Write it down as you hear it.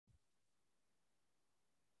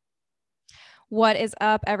What is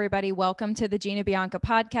up, everybody? Welcome to the Gina Bianca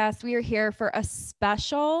podcast. We are here for a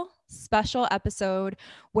special episode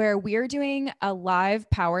where we're doing a live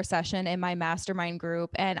power session in my mastermind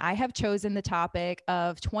group. And I have chosen the topic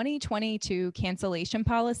of 2022 cancellation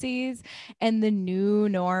policies and the new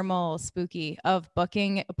normal spooky of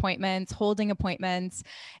booking appointments, holding appointments,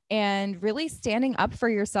 and really standing up for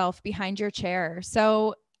yourself behind your chair.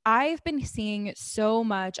 So I've been seeing so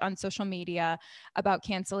much on social media about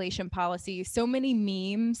cancellation policy, so many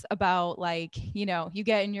memes about you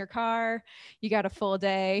get in your car, you got a full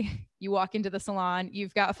day, you walk into the salon,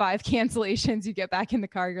 you've got 5 cancellations, you get back in the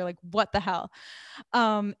car, you're like, what the hell?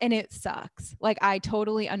 And it sucks. Like, I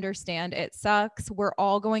totally understand it sucks. We're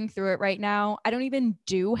all going through it right now. I don't even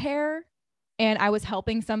do hair, and I was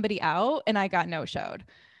helping somebody out and I got no-showed.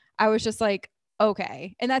 I was just like,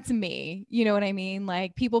 okay. And that's me. You know what I mean?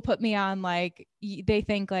 Like, people put me on, like, they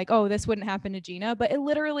think like, oh, this wouldn't happen to Gina, but it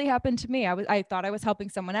literally happened to me. I thought I was helping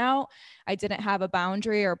someone out. I didn't have a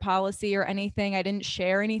boundary or policy or anything. I didn't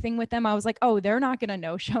share anything with them. I was like, oh, they're not going to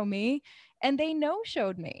no-show me. And they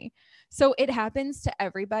no-showed me. So it happens to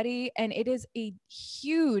everybody. And it is a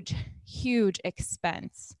huge, huge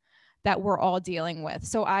expense that we're all dealing with.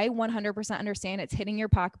 So I 100% understand it's hitting your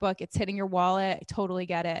pocketbook, it's hitting your wallet. I totally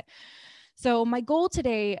get it. So, my goal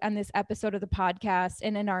today on this episode of the podcast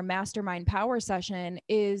and in our mastermind power session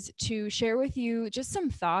is to share with you just some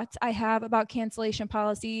thoughts I have about cancellation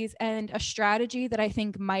policies and a strategy that I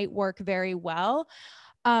think might work very well.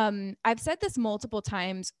 I've said this multiple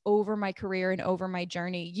times over my career and over my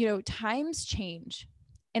journey. Times change.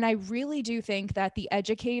 And I really do think that the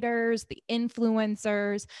educators, the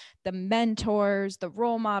influencers, the mentors, the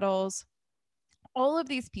role models, all of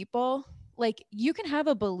these people, like, you can have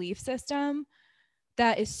a belief system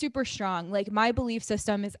that is super strong. Like, my belief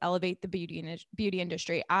system is elevate the beauty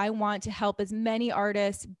industry. I want to help as many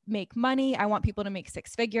artists make money. I want people to make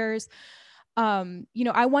 6 figures. I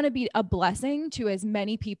want to be a blessing to as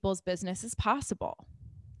many people's business as possible.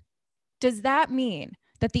 Does that mean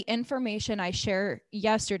that the information I share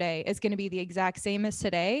yesterday is going to be the exact same as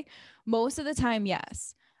today? Most of the time,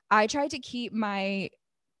 yes. I try to keep my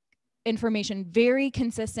information very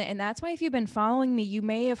consistent. And that's why, if you've been following me, you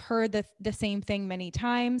may have heard the same thing many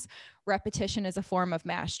times. Repetition is a form of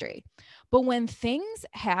mastery. But when things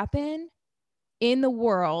happen in the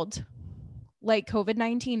world, like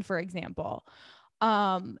COVID-19, for example,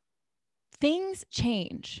 things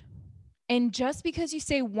change. And just because you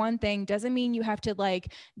say one thing doesn't mean you have to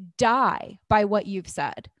die by what you've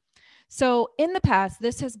said. So in the past,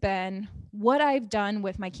 this has been what I've done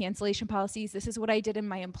with my cancellation policies. This is what I did in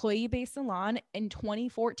my employee-based salon in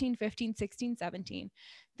 2014, 15, 16, 17.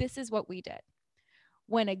 This is what we did.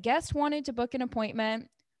 When a guest wanted to book an appointment,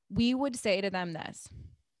 we would say to them this: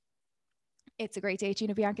 "It's a great day,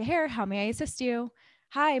 Gina Bianca Hair. How may I assist you?"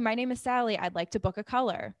 "Hi, my name is Sally. I'd like to book a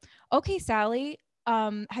color." "Okay, Sally,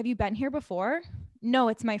 have you been here before?" "No,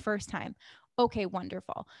 it's my first time." "Okay,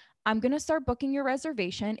 wonderful. I'm going to start booking your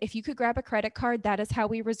reservation. If you could grab a credit card, that is how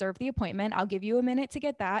we reserve the appointment. I'll give you a minute to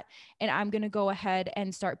get that, and I'm going to go ahead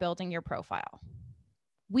and start building your profile."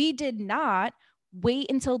 We did not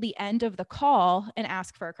wait until the end of the call and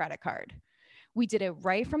ask for a credit card. We did it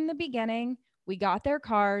right from the beginning. We got their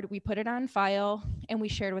card, we put it on file, and we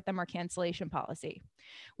shared with them our cancellation policy.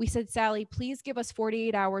 We said, "Sally, please give us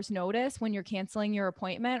 48 hours notice when you're canceling your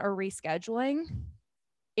appointment or rescheduling.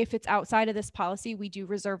 If it's outside of this policy, we do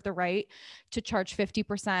reserve the right to charge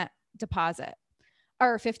 50% deposit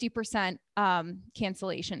or 50%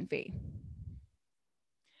 cancellation fee."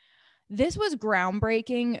 This was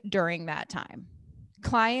groundbreaking during that time.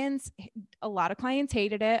 A lot of clients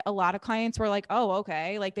hated it. A lot of clients were like, "Oh,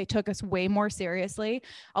 okay." Like, they took us way more seriously.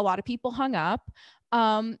 A lot of people hung up.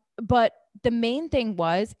 But the main thing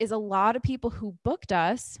is a lot of people who booked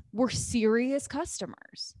us were serious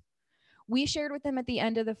customers. We shared with them at the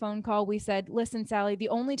end of the phone call, we said, "Listen, Sally, the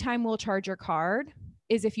only time we'll charge your card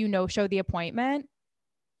is if you no-show the appointment,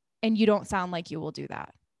 and you don't sound like you will do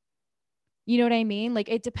that." You know what I mean? Like,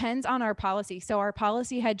 it depends on our policy. So our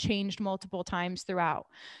policy had changed multiple times throughout.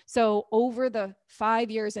 So over the 5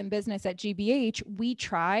 years in business at GBH, we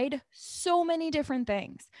tried so many different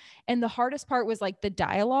things. And the hardest part was like the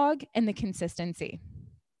dialogue and the consistency.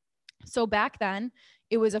 So back then,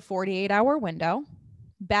 it was a 48-hour window.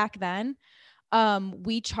 Back then,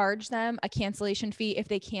 we charged them a cancellation fee if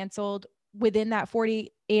they canceled within that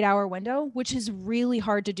 48-hour window, which is really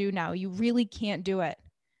hard to do now. You really can't do it.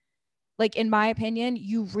 Like, in my opinion,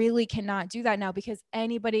 you really cannot do that now, because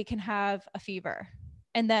anybody can have a fever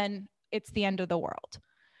and then it's the end of the world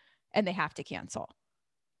and they have to cancel.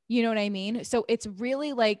 You know what I mean? So it's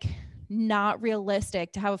really like not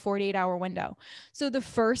realistic to have a 48-hour window. So the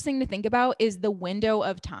first thing to think about is the window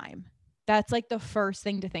of time. That's like the first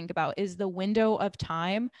thing to think about is the window of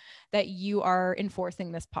time that you are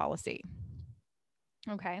enforcing this policy.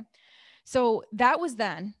 Okay. So that was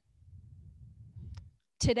then.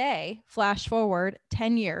 Today, flash forward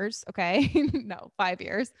 10 years. Okay. No, 5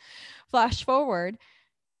 years. Flash forward.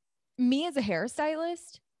 Me as a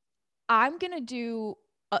hairstylist, I'm going to do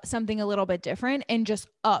something a little bit different and just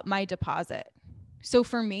up my deposit. So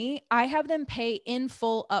for me, I have them pay in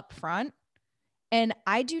full upfront, and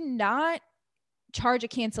I do not charge a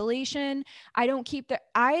cancellation. I don't keep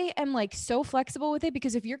I am like so flexible with it,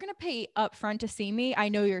 because if you're going to pay upfront to see me, I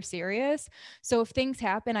know you're serious. So if things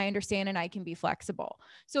happen, I understand and I can be flexible.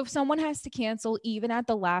 So if someone has to cancel even at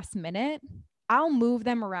the last minute, I'll move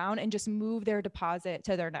them around and just move their deposit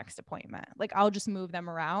to their next appointment. Like I'll just move them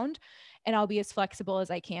around and I'll be as flexible as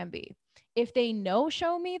I can be. If they no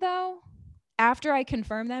show me though, after I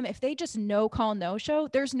confirm them, if they just no call, no show,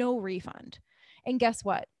 there's no refund. And guess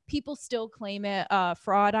what? People still claim it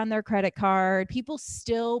fraud on their credit card. People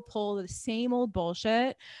still pull the same old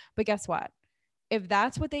bullshit. But guess what? If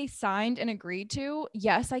that's what they signed and agreed to,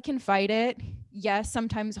 yes, I can fight it. Yes,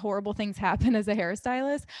 sometimes horrible things happen as a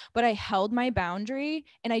hairstylist, but I held my boundary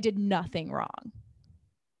and I did nothing wrong.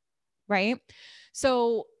 Right?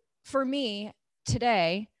 So for me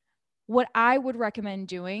today, what I would recommend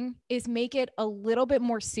doing is make it a little bit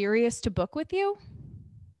more serious to book with you,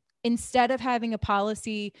 instead of having a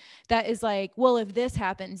policy that is like, well, if this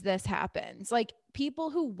happens, this happens. Like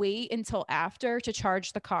people who wait until after to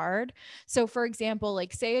charge the card. So for example,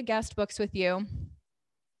 like say a guest books with you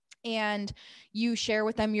and you share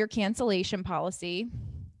with them your cancellation policy.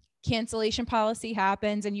 Cancellation policy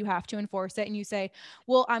happens and you have to enforce it. And you say,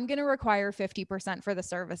 well, I'm going to require 50% for the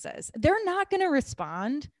services. They're not going to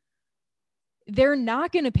respond. They're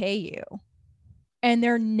not going to pay you. And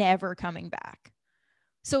they're never coming back.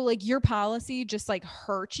 So like your policy just like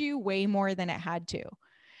hurt you way more than it had to.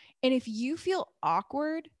 And if you feel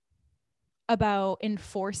awkward about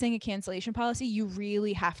enforcing a cancellation policy, you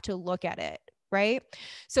really have to look at it, right?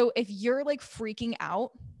 So if you're like freaking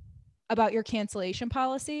out about your cancellation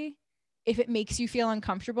policy, if it makes you feel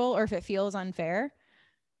uncomfortable or if it feels unfair,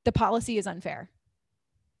 the policy is unfair.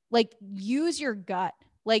 Like use your gut.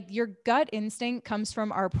 Like your gut instinct comes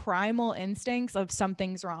from our primal instincts of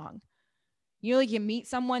something's wrong. You know, like you meet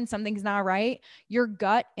someone, something's not right. Your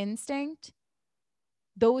gut instinct,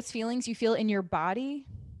 those feelings you feel in your body,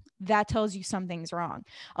 that tells you something's wrong.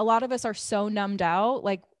 A lot of us are so numbed out,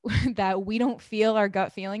 like that we don't feel our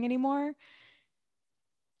gut feeling anymore.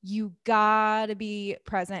 You gotta be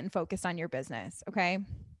present and focused on your business, okay?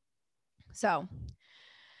 So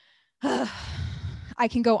I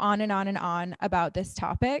can go on and on and on about this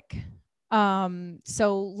topic.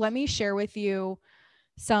 So let me share with you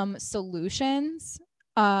some solutions,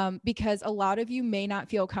 because a lot of you may not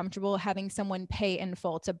feel comfortable having someone pay in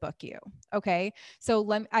full to book you. Okay. So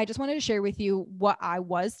I just wanted to share with you what I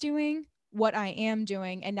was doing, what I am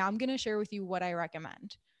doing, and now I'm going to share with you what I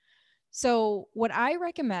recommend. So what I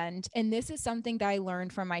recommend, and this is something that I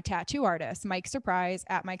learned from my tattoo artist, Mike Surprise,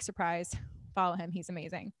 at Mike Surprise. Follow him. He's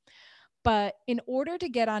amazing. But in order to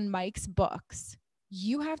get on Mike's books,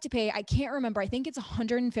 you have to pay, I can't remember, I think it's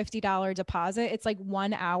 $150 deposit. It's like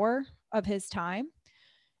 1 hour of his time.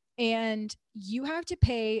 And you have to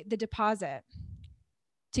pay the deposit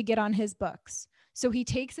to get on his books. So he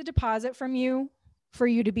takes a deposit from you for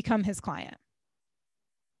you to become his client.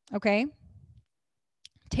 Okay?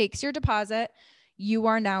 Takes your deposit. You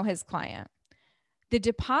are now his client. The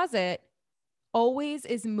deposit always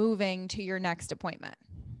is moving to your next appointment.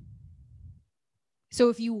 So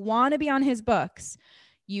if you want to be on his books,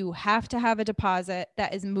 you have to have a deposit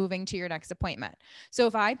that is moving to your next appointment. So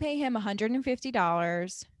if I pay him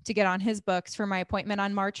 $150 to get on his books for my appointment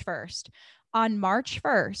on March 1st, on March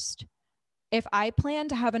 1st, if I plan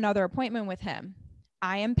to have another appointment with him,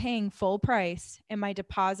 I am paying full price and my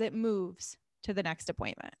deposit moves to the next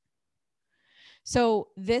appointment. So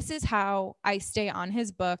this is how I stay on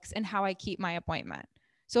his books and how I keep my appointment.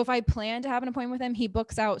 So if I plan to have an appointment with him, he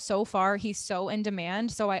books out so far. He's so in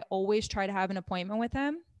demand. So I always try to have an appointment with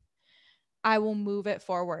him. I will move it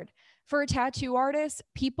forward. For a tattoo artist,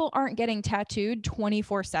 people aren't getting tattooed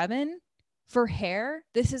 24/7. For hair,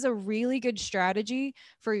 this is a really good strategy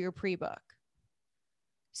for your pre-book.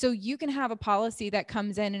 So you can have a policy that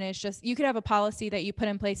comes in and it's just, you could have a policy that you put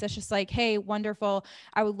in place that's just like, hey, wonderful,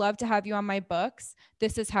 I would love to have you on my books.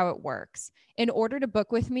 This is how it works. In order to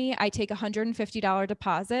book with me, I take $150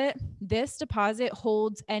 deposit. This deposit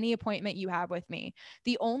holds any appointment you have with me.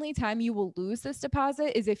 The only time you will lose this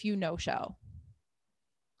deposit is if you no show.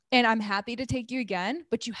 And I'm happy to take you again,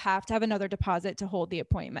 but you have to have another deposit to hold the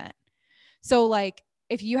appointment. So like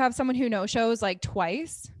if you have someone who no shows like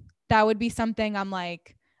twice, that would be something I'm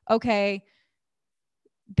like, okay,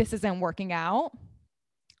 this isn't working out.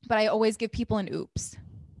 But I always give people an oops.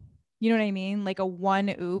 You know what I mean? Like a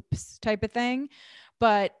one oops type of thing.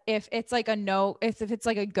 But if it's like a no, if it's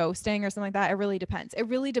like a ghosting or something like that, it really depends. It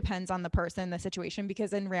really depends on the person, the situation,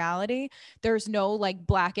 because in reality, there's no like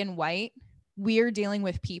black and white. We're dealing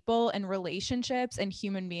with people and relationships and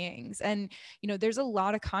human beings. And, you know, there's a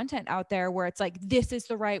lot of content out there where it's like, this is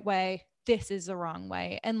the right way, this is the wrong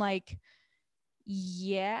way. And like,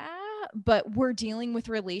 yeah, but we're dealing with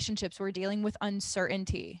relationships, we're dealing with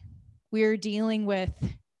uncertainty, we're dealing with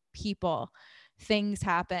people, things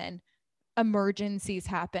happen, emergencies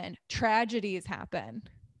happen, tragedies happen.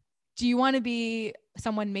 Do you want to be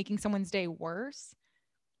someone making someone's day worse?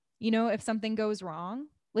 You know, if something goes wrong,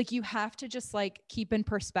 like you have to just like keep in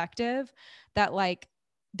perspective that like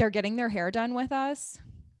they're getting their hair done with us.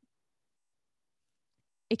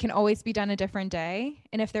 It can always be done a different day.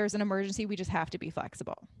 And if there's an emergency, we just have to be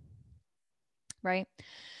flexible. Right.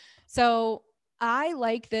 So I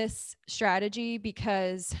like this strategy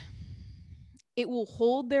because it will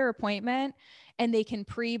hold their appointment and they can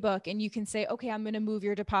pre-book and you can say, okay, I'm going to move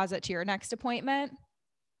your deposit to your next appointment.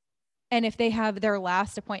 And if they have their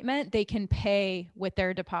last appointment, they can pay with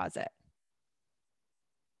their deposit,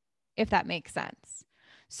 if that makes sense.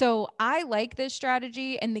 So I like this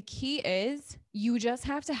strategy. And the key is you just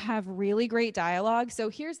have to have really great dialogue. So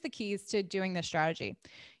here's the keys to doing this strategy.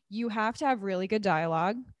 You have to have really good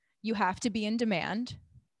dialogue. You have to be in demand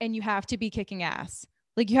and you have to be kicking ass.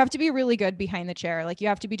 Like you have to be really good behind the chair. Like you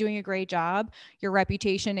have to be doing a great job. Your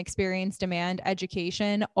reputation, experience, demand,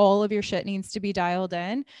 education, all of your shit needs to be dialed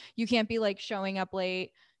in. You can't be like showing up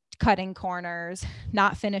late, cutting corners,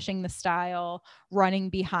 not finishing the style, running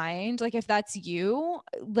behind. Like if that's you,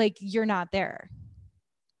 like you're not there.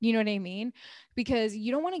 You know what I mean? Because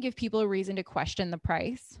you don't want to give people a reason to question the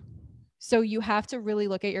price. So you have to really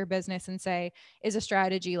look at your business and say, is a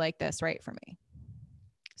strategy like this right for me?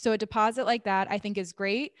 So a deposit like that, I think is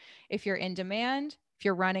great if you're in demand, if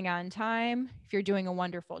you're running on time, if you're doing a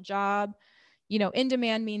wonderful job. You know, in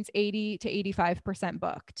demand means 80 to 85%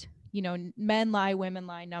 booked. You know, men lie, women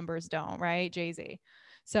lie, numbers don't, right? Jay-Z.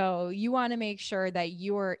 So you want to make sure that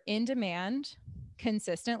you're in demand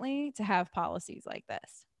consistently to have policies like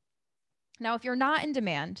this. Now, if you're not in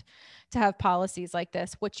demand to have policies like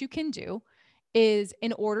this, what you can do is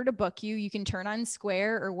in order to book you, you can turn on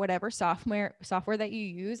Square or whatever software that you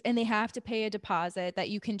use, and they have to pay a deposit that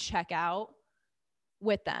you can check out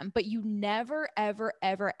with them. But you never, ever,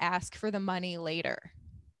 ever ask for the money later.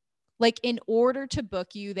 Like in order to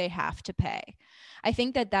book you, they have to pay. I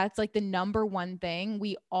think that that's like the number one thing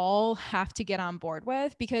we all have to get on board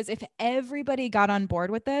with, because if everybody got on board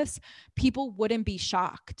with this, people wouldn't be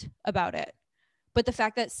shocked about it. But the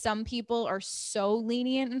fact that some people are so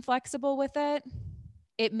lenient and flexible with it,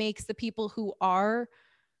 it makes the people who are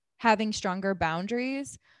having stronger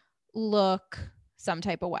boundaries look some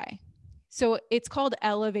type of way. So it's called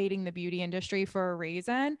elevating the beauty industry for a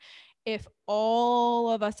reason. If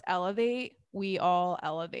all of us elevate, we all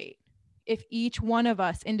elevate. If each one of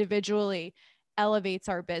us individually elevates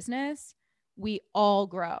our business, we all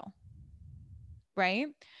grow. Right?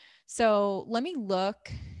 So let me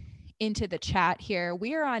look into the chat here.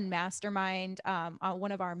 We are on Mastermind, on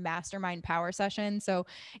one of our Mastermind Power sessions. So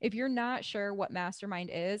if you're not sure what Mastermind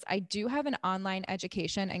is, I do have an online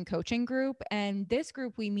education and coaching group. And this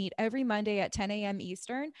group, we meet every Monday at 10 a.m.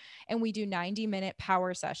 Eastern, and we do 90-minute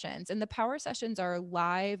power sessions. And the power sessions are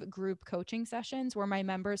live group coaching sessions where my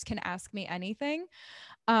members can ask me anything.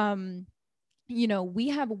 You know, we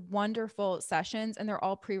have wonderful sessions and they're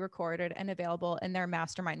all pre-recorded and available in their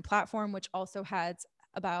Mastermind platform, which also has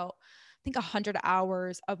about, I think, 100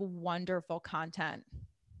 hours of wonderful content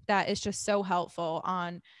that is just so helpful.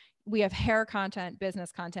 We have hair content,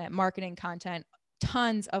 business content, marketing content,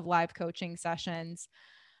 tons of live coaching sessions,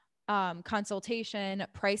 consultation,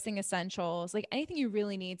 pricing essentials, like anything you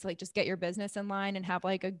really need to like just get your business in line and have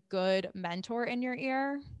like a good mentor in your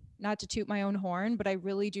ear. Not to toot my own horn, but I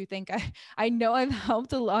really do think I know I've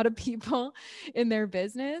helped a lot of people in their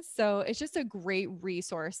business. So it's just a great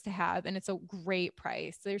resource to have. And it's a great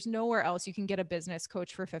price. There's nowhere else you can get a business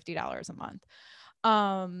coach for $50 a month.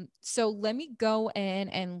 So let me go in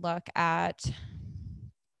and look at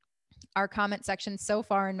our comment section so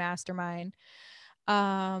far in Mastermind.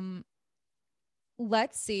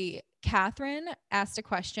 Let's see. Catherine asked a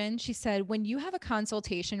question. She said, when you have a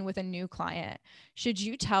consultation with a new client, should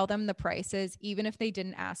you tell them the prices even if they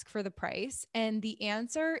didn't ask for the price? And the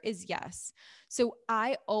answer is yes. So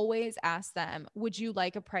I always ask them, would you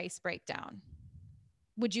like a price breakdown?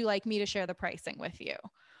 Would you like me to share the pricing with you?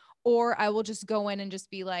 Or I will just go in and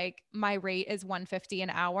just be like, my rate is $150 an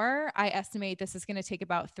hour. I estimate this is going to take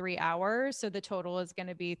about 3 hours. So the total is going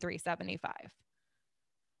to be $375.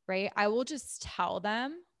 Right? I will just tell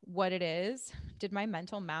them what it is. Did my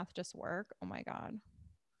mental math just work? Oh my God.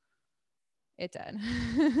 It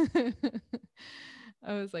did.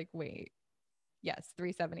 I was like, wait. Yes,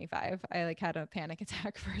 375. I like had a panic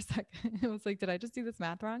attack for a second. I was like, did I just do this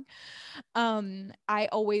math wrong? I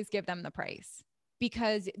always give them the price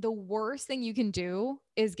because the worst thing you can do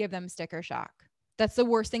is give them sticker shock. That's the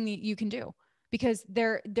worst thing that you can do because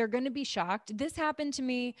they're going to be shocked. This happened to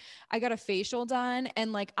me. I got a facial done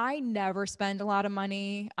and like I never spend a lot of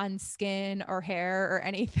money on skin or hair or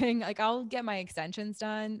anything. Like I'll get my extensions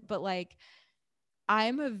done, but like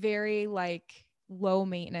I'm a very like low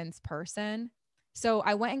maintenance person. So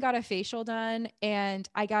I went and got a facial done and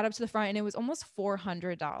I got up to the front and it was almost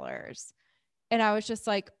 $400. And I was just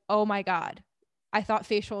like, oh my God, I thought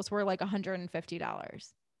facials were like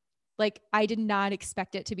 $150. Like I did not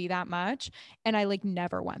expect it to be that much. And I like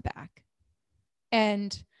never went back.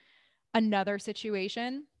 And another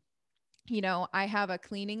situation, I have a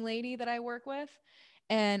cleaning lady that I work with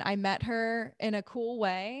and I met her in a cool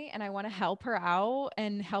way and I want to help her out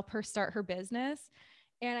and help her start her business.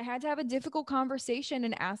 And I had to have a difficult conversation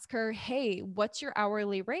and ask her, hey, what's your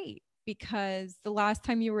hourly rate? Because the last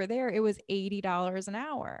time you were there, it was $80 an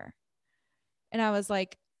hour. And I was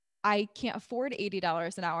like, I can't afford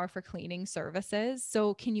 $80 an hour for cleaning services.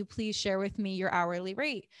 So can you please share with me your hourly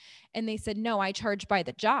rate? And they said, no, I charge by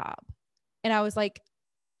the job. And I was like,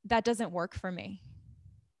 that doesn't work for me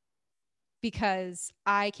because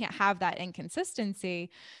I can't have that inconsistency.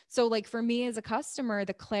 So like for me as a customer,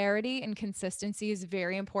 the clarity and consistency is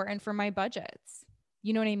very important for my budgets.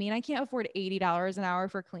 You know what I mean? I can't afford $80 an hour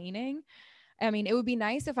for cleaning. I mean, it would be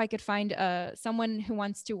nice if I could find someone who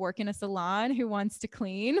wants to work in a salon who wants to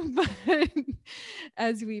clean, but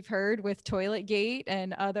as we've heard with Toiletgate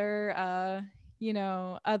and other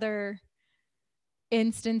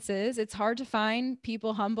instances, it's hard to find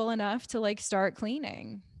people humble enough to like start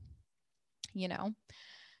cleaning, you know?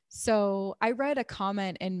 So I read a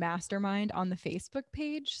comment in Mastermind on the Facebook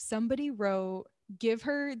page. Somebody wrote, give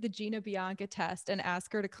her the Gina Bianca test and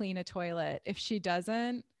ask her to clean a toilet. If she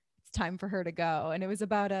doesn't, it's time for her to go. And it was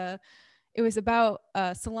about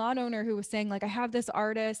a salon owner who was saying like, I have this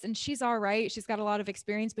artist and she's all right. She's got a lot of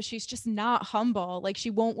experience, but she's just not humble. Like she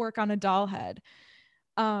won't work on a doll head.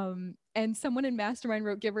 And someone in Mastermind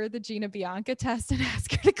wrote, give her the Gina Bianca test and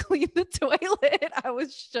ask her to clean the toilet. I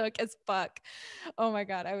was shook as fuck. Oh my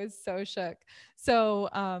God. I was so shook. So,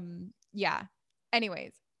 yeah.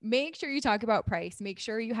 Anyways, make sure you talk about price. Make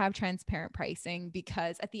sure you have transparent pricing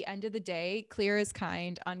because at the end of the day, clear is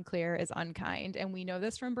kind, unclear is unkind. And we know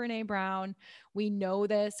this from Brene Brown. We know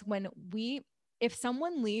this if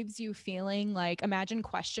someone leaves you feeling like, imagine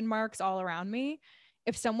question marks all around me.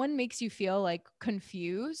 If someone makes you feel like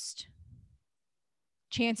confused,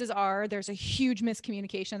 chances are there's a huge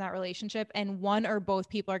miscommunication in that relationship and one or both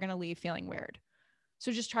people are going to leave feeling weird.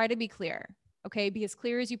 So just try to be clear. Okay. Be as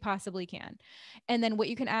clear as you possibly can. And then what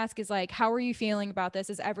you can ask is like, how are you feeling about this?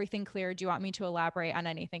 Is everything clear? Do you want me to elaborate on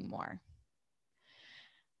anything more?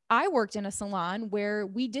 I worked in a salon where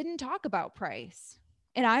we didn't talk about price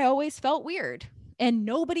and I always felt weird and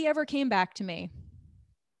nobody ever came back to me.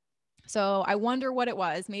 So I wonder what it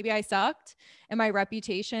was. Maybe I sucked and my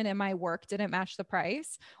reputation and my work didn't match the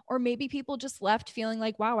price. Or maybe people just left feeling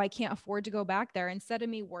like, wow, I can't afford to go back there. Instead of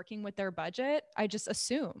me working with their budget, I just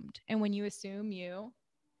assumed. And when you assume, you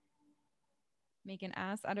make an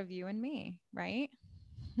ass out of you and me, right?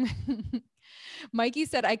 Mikey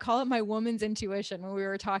said, I call it my woman's intuition when we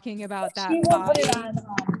were talking about that body.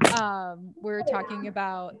 We were talking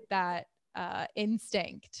about that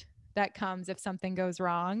instinct that comes if something goes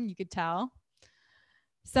wrong. You could tell.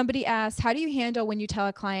 Somebody asked, how do you handle when you tell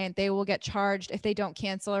a client they will get charged if they don't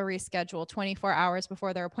cancel or reschedule 24 hours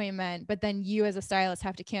before their appointment, but then you as a stylist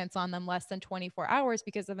have to cancel on them less than 24 hours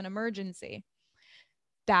because of an emergency?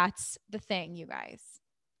 That's the thing, you guys.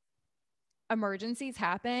 Emergencies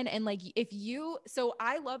happen. And like, so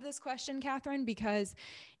I love this question, Catherine, because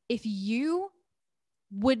if you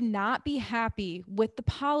would not be happy with the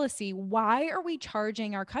policy, why are we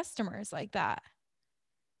charging our customers like that?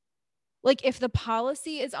 Like if the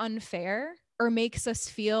policy is unfair or makes us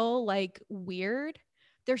feel like weird,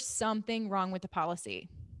 there's something wrong with the policy.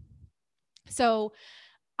 So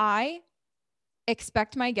I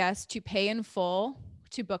expect my guests to pay in full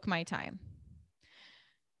to book my time.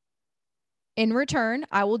 In return,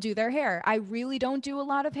 I will do their hair. I really don't do a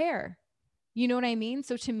lot of hair. You know what I mean?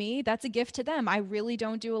 So to me, that's a gift to them. I really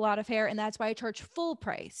don't do a lot of hair. And that's why I charge full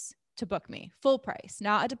price to book me. Full price,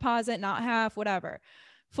 not a deposit, not half, whatever.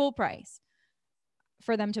 Full price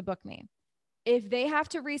for them to book me. If they have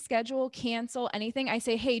to reschedule, cancel anything, I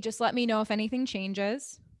say, hey, just let me know if anything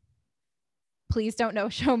changes. Please don't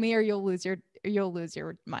no-show me or you'll lose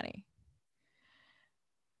your money.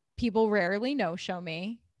 People rarely no-show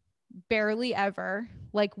me, barely ever,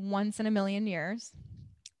 like once in a million years.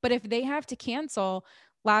 But if they have to cancel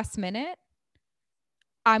last minute,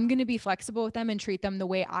 I'm going to be flexible with them and treat them the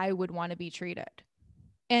way I would want to be treated.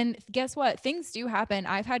 And guess what? Things do happen.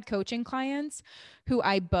 I've had coaching clients who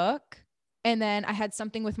I book and then I had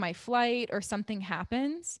something with my flight or something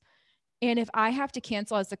happens. And if I have to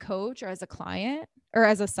cancel as a coach or as a client or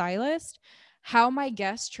as a stylist, how my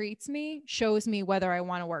guest treats me shows me whether I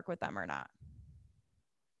want to work with them or not.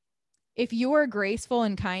 If you are graceful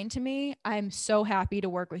and kind to me, I'm so happy to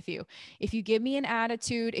work with you. If you give me an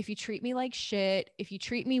attitude, if you treat me like shit, if you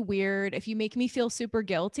treat me weird, if you make me feel super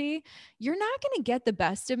guilty, you're not going to get the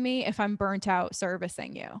best of me if I'm burnt out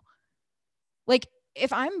servicing you. Like,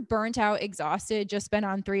 if I'm burnt out, exhausted, just been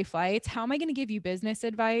on 3 flights, how am I going to give you business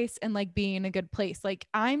advice and like be in a good place? Like,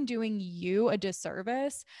 I'm doing you a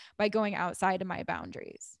disservice by going outside of my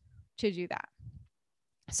boundaries to do that.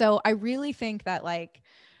 So I really think that like,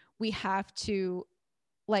 we have to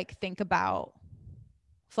like think about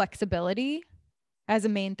flexibility as a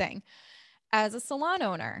main thing. As a salon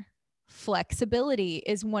owner, flexibility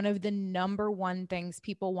is one of the number one things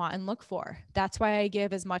people want and look for. That's why I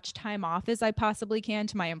give as much time off as I possibly can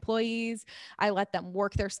to my employees. I let them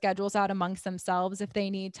work their schedules out amongst themselves if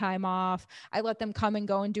they need time off. I let them come and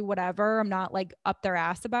go and do whatever. I'm not like up their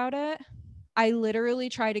ass about it. I literally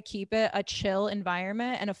try to keep it a chill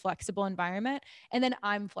environment and a flexible environment. And then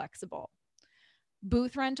I'm flexible.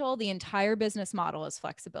 Booth rental, the entire business model is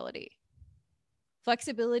flexibility.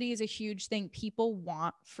 Flexibility is a huge thing. People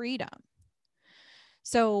want freedom.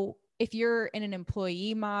 So if you're in an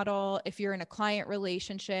employee model, if you're in a client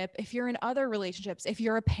relationship, if you're in other relationships, if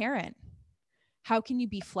you're a parent, how can you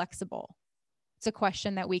be flexible? It's a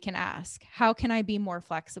question that we can ask. How can I be more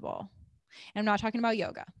flexible? And I'm not talking about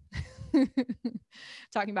yoga.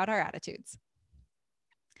 Talking about our attitudes.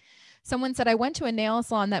 Someone said, I went to a nail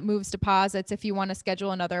salon that moves deposits. If you want to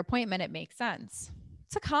schedule another appointment, it makes sense.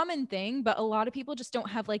 It's a common thing, but a lot of people just don't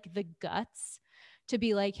have like the guts to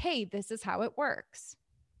be like, hey, this is how it works.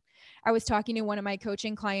 I was talking to one of my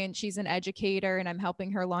coaching clients. She's an educator and I'm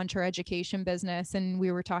helping her launch her education business. And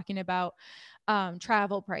we were talking about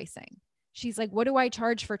travel pricing. She's like, what do I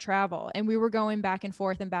charge for travel? And we were going back and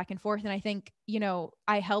forth and back and forth. And I think,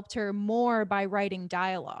 I helped her more by writing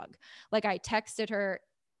dialogue. Like I texted her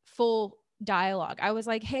full dialogue. I was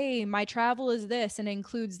like, hey, my travel is this and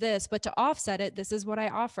includes this, but to offset it, this is what I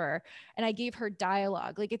offer. And I gave her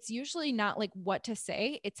dialogue. Like it's usually not like what to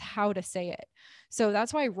say, it's how to say it. So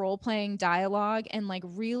that's why role playing dialogue and like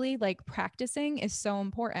really like practicing is so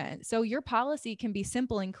important. So your policy can be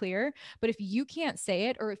simple and clear, but if you can't say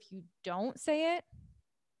it or if you don't say it,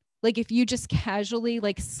 like if you just casually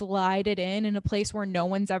like slide it in a place where no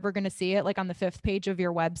one's ever going to see it, like on the 5th page of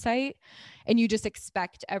your website, and you just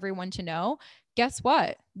expect everyone to know, guess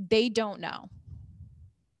what? They don't know.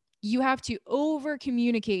 You have to over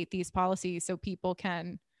communicate these policies so people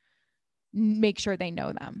can make sure they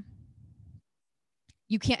know them.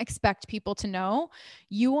 You can't expect people to know.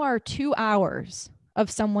 You are 2 hours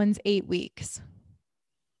of someone's 8 weeks.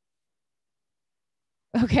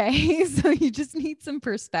 Okay. So you just need some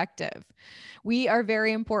perspective. We are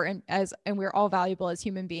very important and we're all valuable as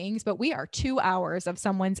human beings, but we are 2 hours of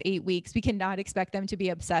someone's 8 weeks. We cannot expect them to be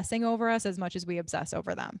obsessing over us as much as we obsess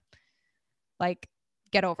over them. Like,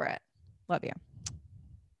 get over it. Love you.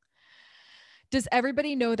 Does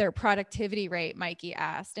everybody know their productivity rate? Mikey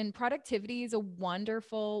asked. And productivity is a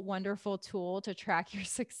wonderful, wonderful tool to track your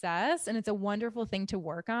success. And it's a wonderful thing to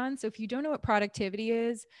work on. So if you don't know what productivity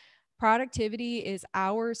is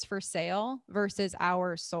hours for sale versus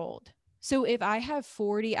hours sold. So if I have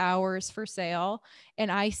 40 hours for sale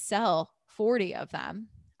and I sell 40 of them,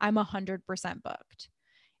 I'm 100% booked.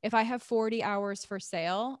 If I have 40 hours for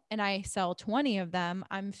sale and I sell 20 of them,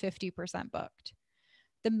 I'm 50% booked.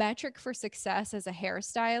 The metric for success as a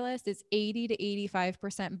hairstylist is 80 to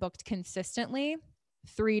 85% booked consistently,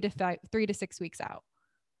 3 to 6 weeks out.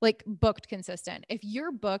 Like booked consistent. If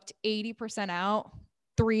you're booked 80% out,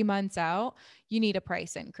 3 months out, you need a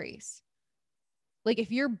price increase. Like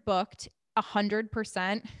if you're booked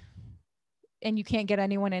 100% and you can't get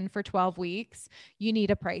anyone in for 12 weeks, you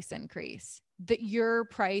need a price increase. That your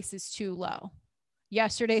price is too low.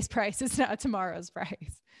 Yesterday's price is not tomorrow's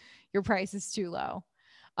price. Your price is too low.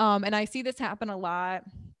 And I see this happen a lot.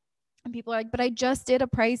 And people are like, but I just did a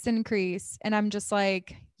price increase. And I'm just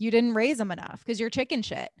like, you didn't raise them enough because you're chicken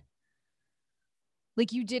shit.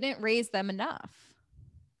 Like, you didn't raise them enough.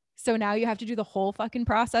 So now you have to do the whole fucking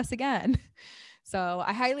process again. So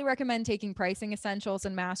I highly recommend taking Pricing Essentials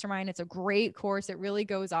and Mastermind. It's a great course. It really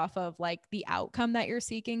goes off of like the outcome that you're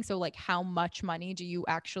seeking. So like, how much money do you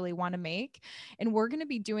actually want to make? And we're going to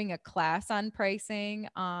be doing a class on pricing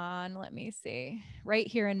on, let me see, right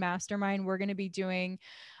here in Mastermind. We're going to be doing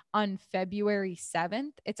on February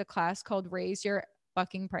 7th. It's a class called Raise Your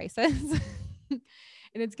Fucking Prices.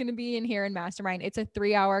 And it's going to be in here in Mastermind. It's a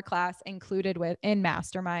 3-hour class included in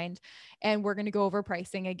Mastermind. And we're going to go over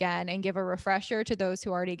pricing again and give a refresher to those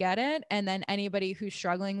who already get it. And then anybody who's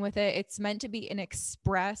struggling with it, it's meant to be an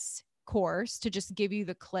express course to just give you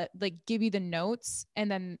the clip, like give you the notes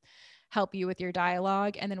and then help you with your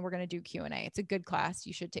dialogue. And then we're going to do Q&A. It's a good class.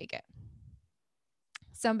 You should take it.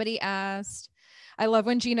 Somebody asked, I love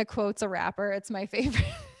when Gina quotes a rapper. It's my favorite.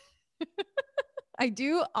 I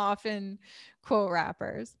do often quote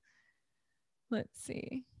rappers. Let's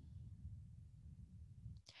see.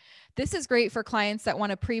 This is great for clients that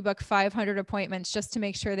want to pre-book 500 appointments just to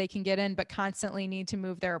make sure they can get in, but constantly need to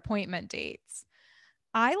move their appointment dates.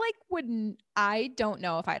 I don't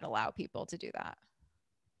know if I'd allow people to do that.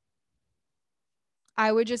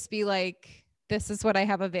 I would just be like, this is what I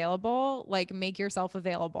have available. Like, make yourself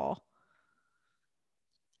available.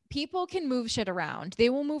 People can move shit around. They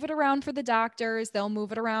will move it around for the doctors. They'll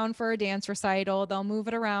move it around for a dance recital. They'll move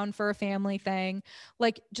it around for a family thing.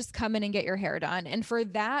 Like, just come in and get your hair done. And for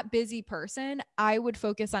that busy person, I would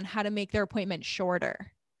focus on how to make their appointment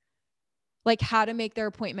shorter. Like, how to make their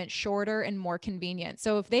appointment shorter and more convenient.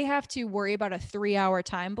 So if they have to worry about a 3-hour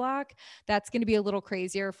time block, that's going to be a little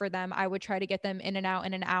crazier for them. I would try to get them in and out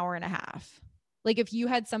in an hour and a half. Like, if you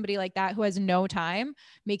had somebody like that who has no time,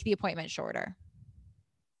 make the appointment shorter.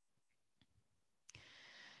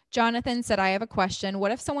 Jonathan said, I have a question.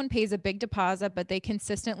 What if someone pays a big deposit, but they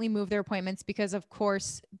consistently move their appointments because, of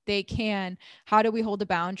course, they can? How do we hold a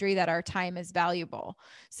boundary that our time is valuable?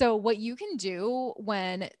 So what you can do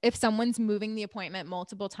if someone's moving the appointment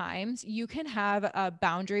multiple times, you can have a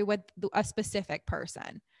boundary with a specific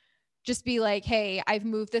person. Just be like, hey, I've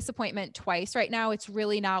moved this appointment twice right now. It's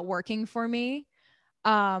really not working for me.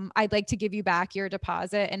 I'd like to give you back your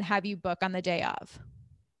deposit and have you book on the day of.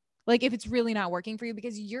 Like, if it's really not working for you,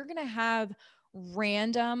 because you're going to have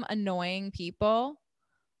random annoying people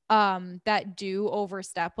that do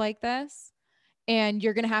overstep like this. And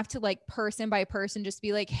you're going to have to, like, person by person, just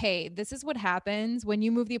be like, hey, this is what happens when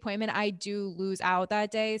you move the appointment. I do lose out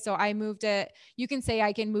that day. So I moved it. You can say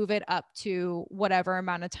I can move it up to whatever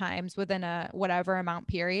amount of times within a whatever amount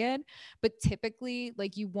period. But typically,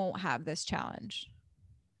 like, you won't have this challenge.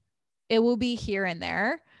 It will be here and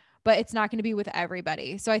there, but it's not going to be with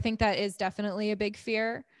everybody. So I think that is definitely a big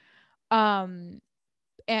fear and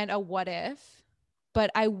a what if,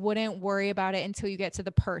 but I wouldn't worry about it until you get to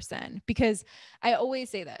the person, because I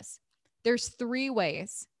always say this. There's 3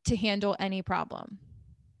 ways to handle any problem.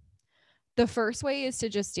 The first way is to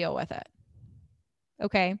just deal with it.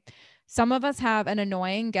 Okay. Some of us have an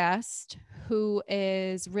annoying guest who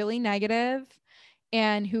is really negative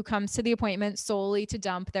and who comes to the appointment solely to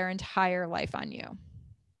dump their entire life on you.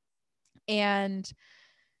 And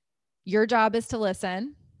your job is to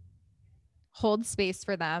listen, hold space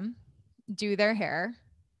for them, do their hair,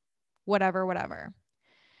 whatever.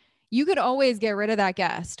 You could always get rid of that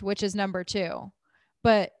guest, which is number 2.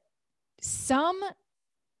 But some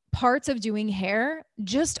parts of doing hair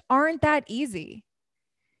just aren't that easy.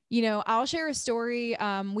 You know, I'll share a story.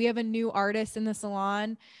 We have a new artist in the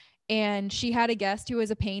salon, and she had a guest who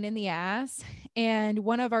was a pain in the ass. And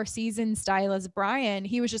one of our seasoned stylists, Brian,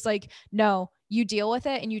 he was just like, no, you deal with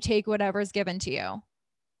it and you take whatever's given to you,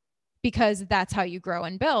 because that's how you grow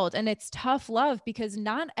and build. And it's tough love, because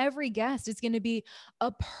not every guest is going to be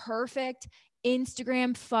a perfect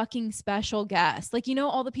Instagram fucking special guest. Like, you know,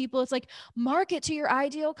 all the people, it's like, market to your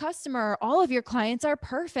ideal customer. All of your clients are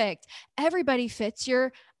perfect. Everybody fits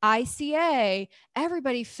your ICA.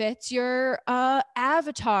 Everybody fits your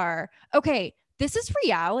avatar. Okay, this is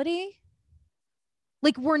reality.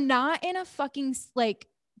 Like, we're not in a fucking, like,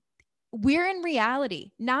 we're in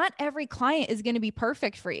reality. Not every client is going to be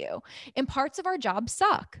perfect for you. And parts of our job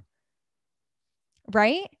suck.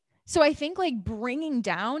 Right? So I think, like, bringing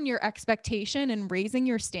down your expectation and raising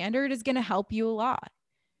your standard is going to help you a lot.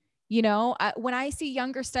 You know, when I see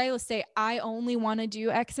younger stylists say, I only want to do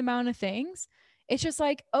X amount of things, it's just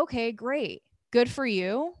like, okay, great. Good for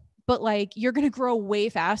you. But like, you're going to grow way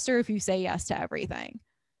faster if you say yes to everything,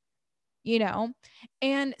 you know?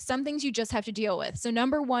 And some things you just have to deal with. So,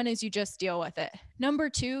 number one is you just deal with it. Number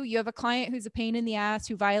two, you have a client who's a pain in the ass,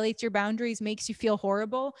 who violates your boundaries, makes you feel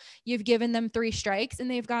horrible. You've given them 3 strikes and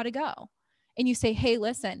they've got to go. And you say, hey,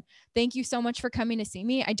 listen, thank you so much for coming to see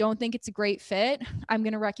me. I don't think it's a great fit. I'm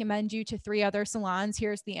going to recommend you to 3 other salons.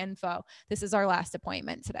 Here's the info. This is our last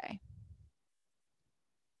appointment today.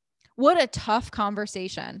 What a tough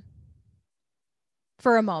conversation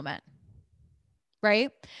for a moment,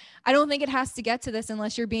 right? I don't think it has to get to this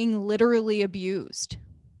unless you're being literally abused,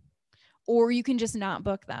 or you can just not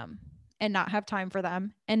book them and not have time for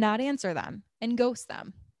them and not answer them and ghost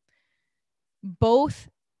them. Both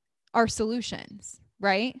are solutions,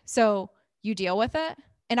 right? So you deal with it.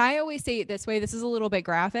 And I always say it this way, this is a little bit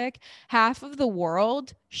graphic. Half of the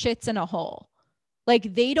world shits in a hole.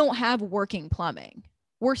 Like, they don't have working plumbing.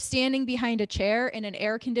 We're standing behind a chair in an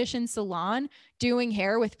air-conditioned salon doing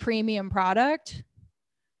hair with premium product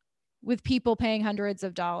with people paying hundreds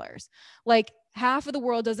of dollars. Like, half of the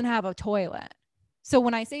world doesn't have a toilet. So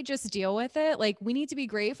when I say just deal with it, like, we need to be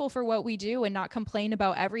grateful for what we do and not complain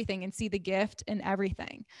about everything and see the gift in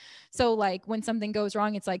everything. So like, when something goes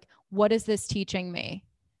wrong, it's like, what is this teaching me?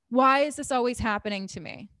 Why is this always happening to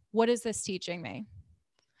me? What is this teaching me?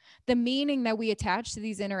 The meaning that we attach to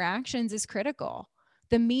these interactions is critical.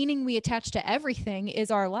 The meaning we attach to everything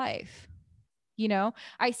is our life. You know,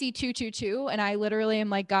 I see 222 and I literally am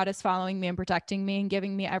like, God is following me and protecting me and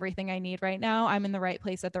giving me everything I need right now. I'm in the right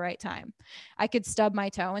place at the right time. I could stub my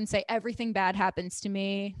toe and say everything bad happens to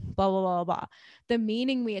me, blah, blah, blah, blah. The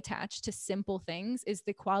meaning we attach to simple things is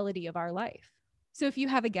the quality of our life. So if you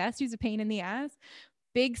have a guest who's a pain in the ass,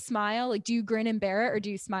 big smile, like, do you grin and bear it or do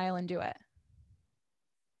you smile and do it?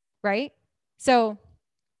 Right? So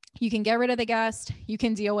you can get rid of the guest, you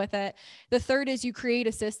can deal with it. The third is you create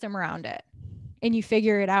a system around it and you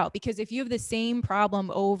figure it out. Because if you have the same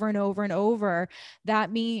problem over and over and over,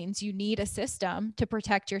 that means you need a system to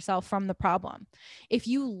protect yourself from the problem. If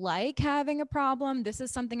you like having a problem, this is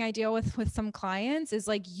something I deal with some clients, is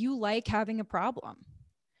like, you like having a problem.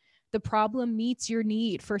 The problem meets your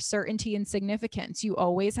need for certainty and significance. You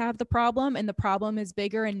always have the problem, and the problem is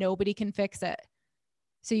bigger and nobody can fix it.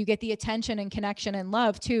 So you get the attention and connection and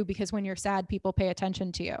love too, because when you're sad, people pay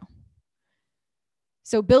attention to you.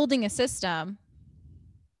 So building a system,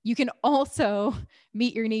 you can also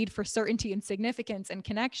meet your need for certainty and significance and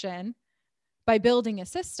connection by building a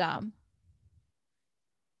system,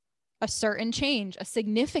 a certain change, a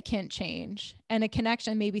significant change, and a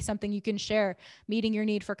connection, maybe something you can share, meeting your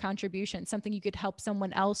need for contribution, something you could help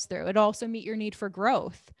someone else through. It also meet your need for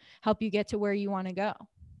growth, help you get to where you want to go.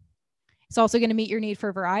 It's also going to meet your need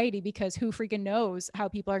for variety, because who freaking knows how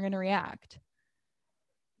people are going to react?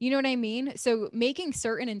 You know what I mean? So making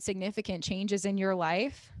certain and significant changes in your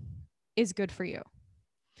life is good for you.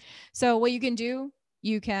 So what you can do,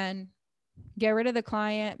 you can get rid of the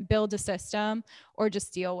client, build a system, or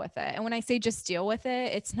just deal with it. And when I say just deal with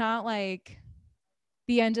it, it's not like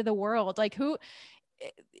the end of the world. Like,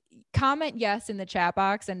 comment yes in the chat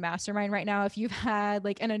box and mastermind right now if you've had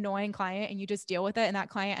like an annoying client and you just deal with it and that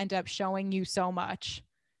client ended up showing you so much.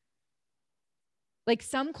 Like,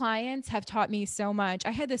 some clients have taught me so much.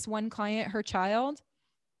 I had this one client, her child,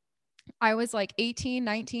 I was like 18,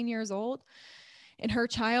 19 years old, and her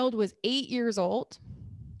child was 8 years old,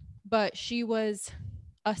 but she was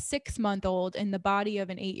a 6-month-old in the body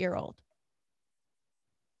of an 8-year-old.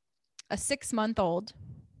 A 6-month-old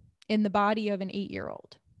in the body of an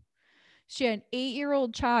 8-year-old. She had an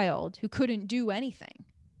 8-year-old child who couldn't do anything.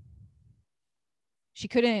 She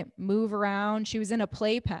couldn't move around. She was in a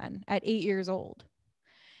playpen at 8 years old.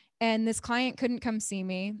 And this client couldn't come see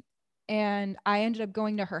me. And I ended up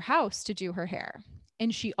going to her house to do her hair.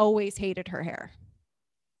 And she always hated her hair.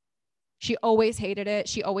 She always hated it.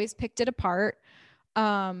 She always picked it apart.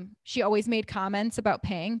 She always made comments about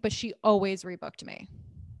paying, but she always rebooked me.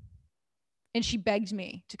 And she begged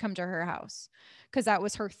me to come to her house because that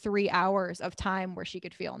was her 3 hours of time where she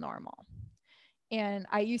could feel normal. And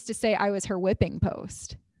I used to say I was her whipping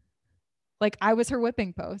post. Like, I was her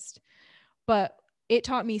whipping post. But it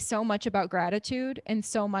taught me so much about gratitude and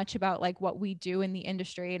so much about like what we do in the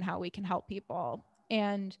industry and how we can help people.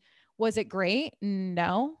 And was it great?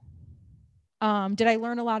 No. Did I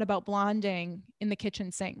learn a lot about blonding in the kitchen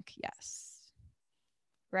sink? Yes.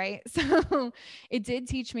 Right. So it did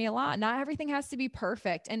teach me a lot. Not everything has to be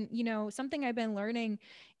perfect. And, you know, something I've been learning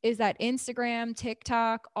is that Instagram,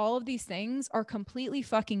 TikTok, all of these things are completely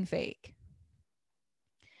fucking fake.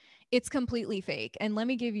 It's completely fake. And let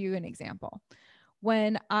me give you an example.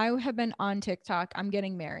 When I have been on TikTok, I'm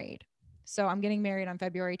getting married. So I'm getting married on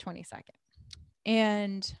February 22nd.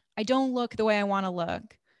 And I don't look the way I want to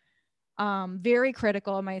look. Very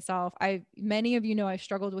critical of myself. Many of you know I've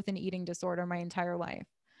struggled with an eating disorder my entire life.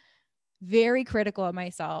 Very critical of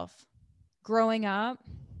myself. Growing up,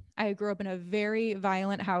 I grew up in a very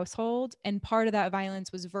violent household, and part of that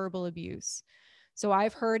violence was verbal abuse. So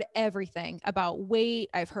I've heard everything about weight.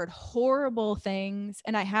 I've heard horrible things,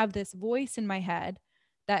 and I have this voice in my head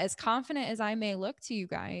that, as confident as I may look to you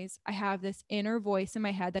guys, I have this inner voice in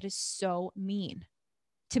my head that is so mean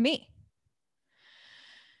to me.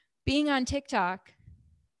 Being on TikTok,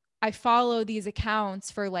 I follow these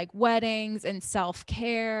accounts for like weddings and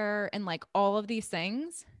self-care and like all of these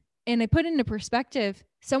things. And I put into perspective,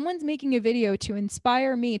 someone's making a video to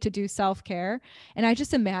inspire me to do self-care. And I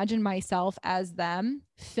just imagine myself as them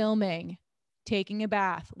filming, taking a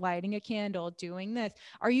bath, lighting a candle, doing this.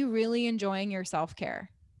 Are you really enjoying your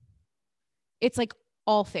self-care? It's like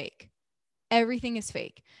all fake. Everything is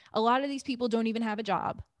fake. A lot of these people don't even have a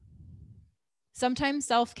job. Sometimes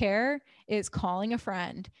self-care is calling a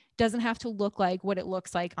friend. Doesn't have to look like what it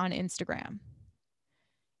looks like on Instagram.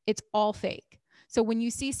 It's all fake. So when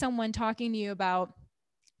you see someone talking to you about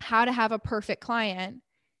how to have a perfect client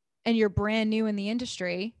and you're brand new in the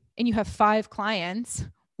industry and you have 5 clients,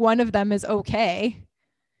 one of them is okay,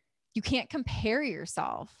 you can't compare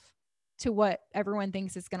yourself to what everyone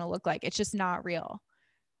thinks it's going to look like. It's just not real.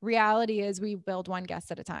 Reality is we build one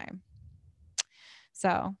guest at a time.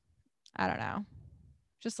 So I don't know,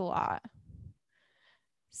 just a lot.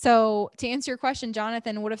 So to answer your question,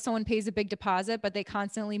 Jonathan, what if someone pays a big deposit, but they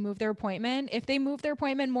constantly move their appointment? If they move their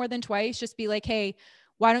appointment more than twice, just be like, hey,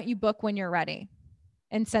 why don't you book when you're ready,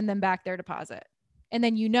 and send them back their deposit. And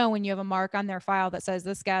then, when you have a mark on their file that says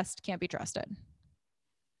this guest can't be trusted.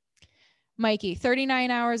 Mikey, 39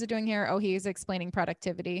 hours of doing hair. Oh, he's explaining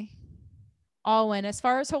productivity. All in. As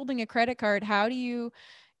far as holding a credit card, how do you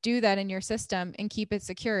do that in your system and keep it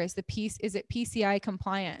secure? Is it PCI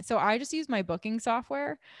compliant? So I just use my booking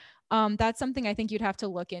software. That's something I think you'd have to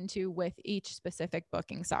look into with each specific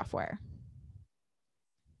booking software.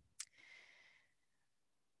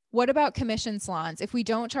 What about commission salons? If we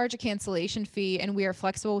don't charge a cancellation fee and we are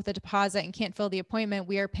flexible with the deposit and can't fill the appointment,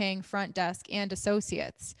 we are paying front desk and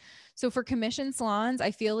associates. So for commission salons,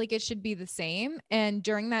 I feel like it should be the same. And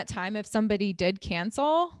during that time, if somebody did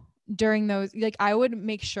cancel during those, like, I would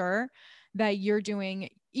make sure that you're doing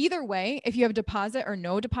either way. If you have deposit or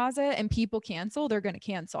no deposit and people cancel, they're going to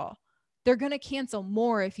cancel. They're going to cancel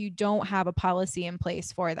more if you don't have a policy in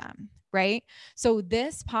place for them, right? So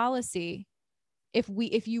this policy,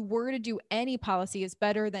 if you were to do any policy, is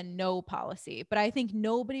better than no policy. But I think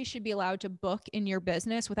nobody should be allowed to book in your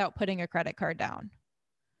business without putting a credit card down.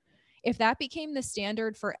 If that became the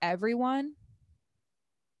standard for everyone,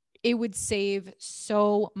 it would save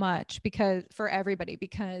so much for everybody,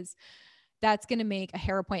 because that's going to make a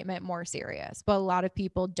hair appointment more serious. But a lot of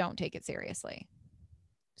people don't take it seriously.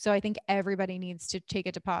 So I think everybody needs to take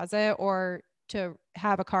a deposit or to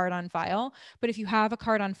have a card on file. But if you have a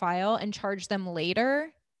card on file and charge them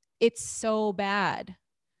later, it's so bad.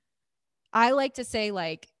 I like to say,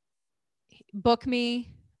 like, book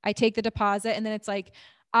me, I take the deposit, and then it's like,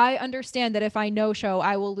 I understand that if I no show,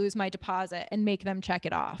 I will lose my deposit, and make them check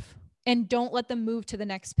it off. And don't let them move to the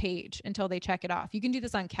next page until they check it off. You can do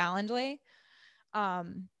this on Calendly.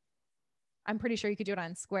 I'm pretty sure you could do it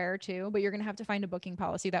on Square too, but you're going to have to find a booking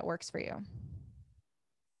policy that works for you.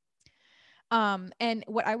 And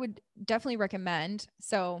what I would definitely recommend,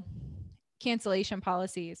 so cancellation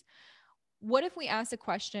policies, what if we ask a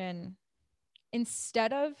question,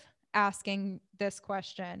 instead of asking this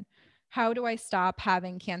question, how do I stop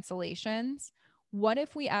having cancellations? What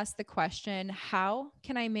if we ask the question, how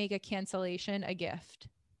can I make a cancellation a gift?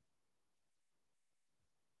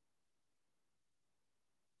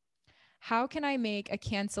 How can I make a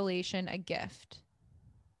cancellation a gift?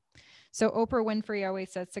 So Oprah Winfrey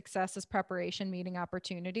always says success is preparation meeting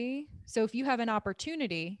opportunity. So if you have an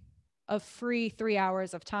opportunity of free 3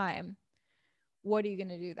 hours of time, what are you going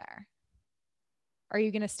to do there? Are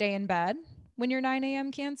you going to stay in bed when your 9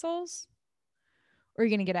 a.m. cancels? Or are you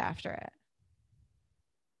going to get after it?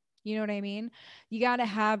 You know what I mean? You got to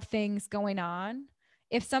have things going on.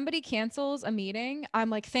 If somebody cancels a meeting, I'm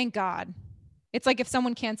like, thank God. It's like if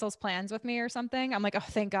someone cancels plans with me or something, I'm like, oh,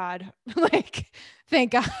 thank God. Like,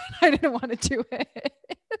 thank God I didn't want to do it.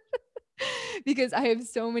 Because I have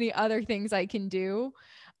so many other things I can do.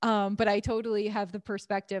 But I totally have the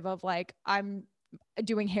perspective of, like, I'm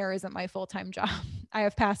doing hair isn't my full-time job. I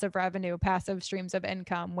have passive revenue, passive streams of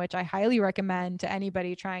income, which I highly recommend to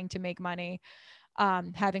anybody trying to make money,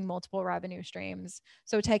 having multiple revenue streams.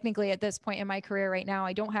 So technically at this point in my career right now,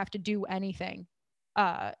 I don't have to do anything,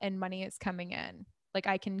 and money is coming in. Like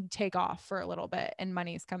I can take off for a little bit and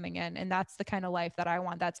money is coming in. And that's the kind of life that I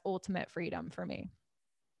want. That's ultimate freedom for me.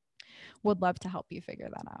 Would love to help you figure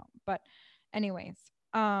that out. But anyways,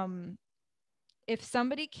 if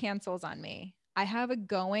somebody cancels on me, I have a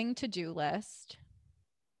going to-do list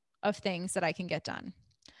of things that I can get done.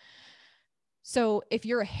 So if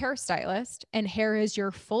you're a hairstylist and hair is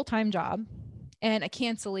your full-time job and a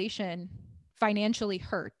cancellation financially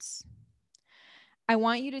hurts, I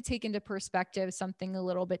want you to take into perspective something a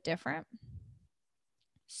little bit different.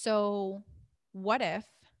 So what if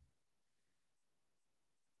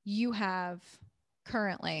you have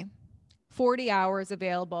currently 40 hours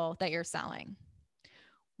available that you're selling?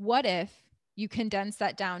 What if you condense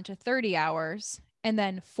that down to 30 hours and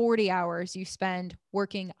then 40 hours you spend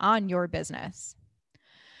working on your business?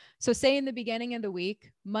 So say in the beginning of the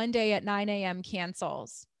week, Monday at 9 a.m.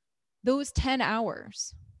 cancels. Those 10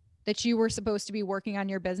 hours that you were supposed to be working on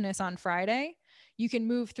your business on Friday, you can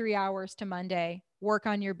move 3 hours to Monday, work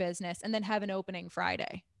on your business, and then have an opening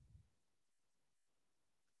Friday.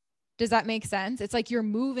 Does that make sense? It's like you're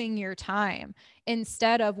moving your time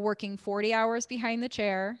instead of working 40 hours behind the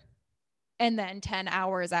chair and then 10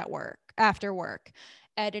 hours at work, after work,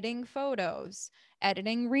 editing photos,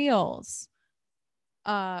 editing reels,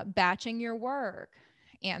 batching your work,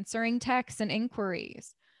 answering texts and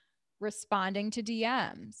inquiries, responding to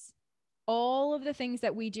DMs, all of the things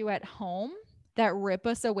that we do at home that rip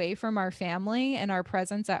us away from our family and our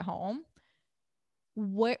presence at home.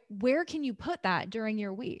 Where can you put that during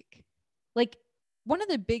your week? Like one of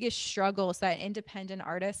the biggest struggles that independent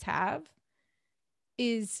artists have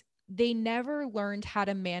is they never learned how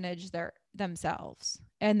to manage themselves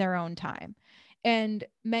and their own time. And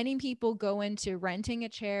many people go into renting a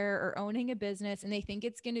chair or owning a business and they think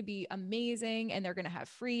it's going to be amazing and they're going to have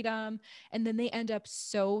freedom. And then they end up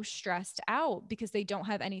so stressed out because they don't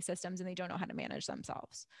have any systems and they don't know how to manage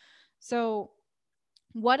themselves. So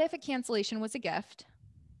what if a cancellation was a gift?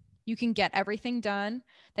 You can get everything done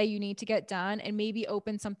that you need to get done and maybe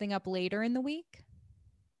open something up later in the week.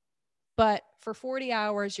 But for 40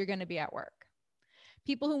 hours, you're going to be at work.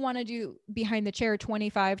 People who want to do behind the chair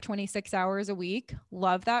 25, 26 hours a week,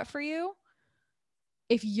 love that for you.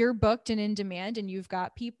 If you're booked and in demand and you've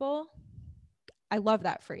got people, I love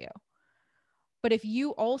that for you. But if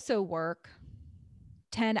you also work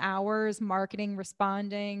 10 hours marketing,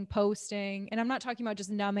 responding, posting, and I'm not talking about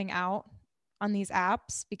just numbing out on these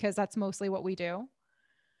apps because that's mostly what we do.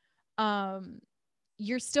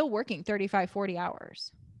 You're still working 35, 40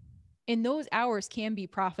 hours. And those hours can be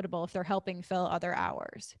profitable if they're helping fill other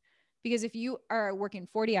hours. Because if you are working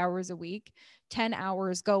 40 hours a week, 10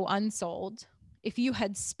 hours go unsold. If you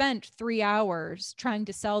had spent 3 hours trying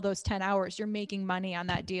to sell those 10 hours, you're making money on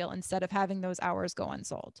that deal instead of having those hours go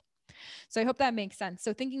unsold. So I hope that makes sense.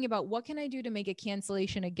 So thinking about what can I do to make a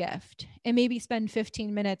cancellation a gift and maybe spend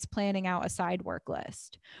 15 minutes planning out a side work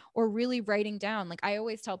list or really writing down. Like I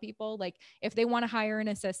always tell people, like if they want to hire an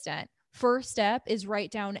assistant, first step is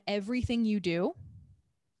write down everything you do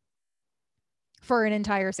for an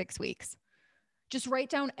entire 6 weeks. Just write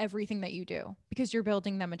down everything that you do because you're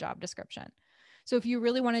building them a job description. So if you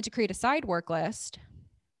really wanted to create a side work list,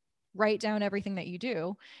 write down everything that you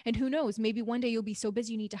do. And who knows, maybe one day you'll be so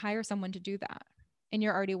busy you need to hire someone to do that. And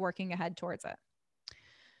you're already working ahead towards it.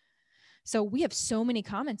 So we have so many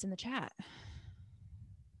comments in the chat.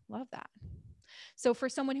 Love that. So for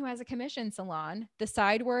someone who has a commission salon, the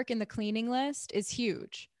side work and the cleaning list is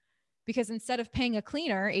huge because instead of paying a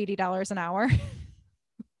cleaner $80 an hour,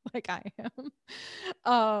 like I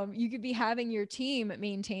am, you could be having your team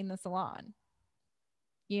maintain the salon,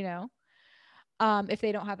 you know, if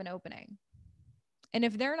they don't have an opening. And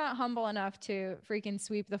if they're not humble enough to freaking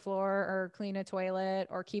sweep the floor or clean a toilet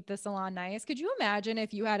or keep the salon nice, could you imagine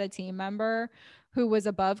if you had a team member who was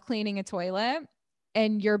above cleaning a toilet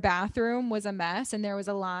and your bathroom was a mess and there was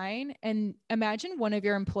a line? And imagine one of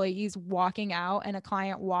your employees walking out and a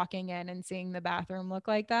client walking in and seeing the bathroom look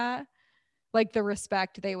like that. Like the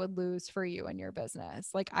respect they would lose for you and your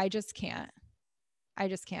business. Like, I just can't.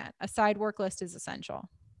 A side work list is essential.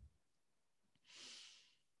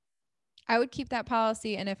 I would keep that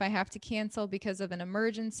policy. And if I have to cancel because of an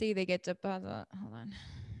emergency, they get to, hold on.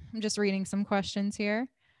 I'm just reading some questions here.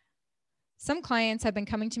 Some clients have been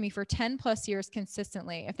coming to me for 10 plus years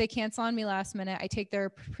consistently. If they cancel on me last minute, I take their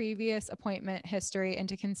previous appointment history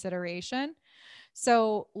into consideration.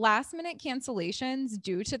 So last minute cancellations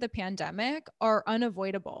due to the pandemic are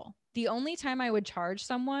unavoidable. The only time I would charge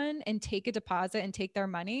someone and take a deposit and take their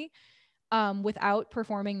money without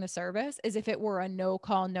performing the service is if it were a no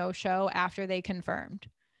call, no show after they confirmed.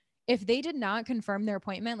 If they did not confirm their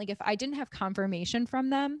appointment, like if I didn't have confirmation from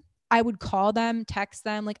them, I would call them, text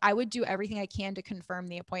them, like I would do everything I can to confirm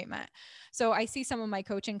the appointment. So I see some of my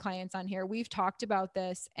coaching clients on here. We've talked about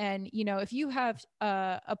this. And, you know, if you have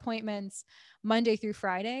appointments Monday through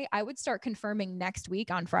Friday, I would start confirming next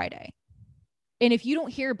week on Friday. And if you don't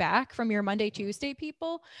hear back from your Monday, Tuesday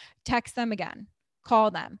people, text them again, call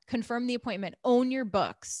them, confirm the appointment, own your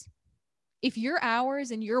books. If your hours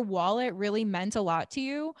and your wallet really meant a lot to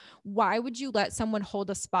you, why would you let someone hold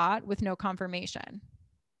a spot with no confirmation?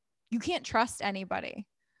 You can't trust anybody.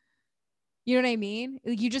 You know what I mean?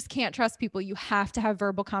 You just can't trust people. You have to have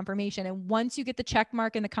verbal confirmation. And once you get the check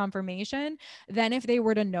mark and the confirmation, then if they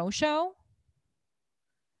were to no show,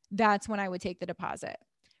 that's when I would take the deposit.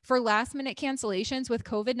 For last minute cancellations with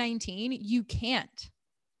COVID-19, you can't.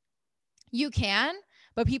 You can,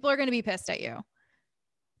 but people are going to be pissed at you.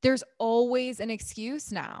 There's always an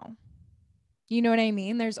excuse now. You know what I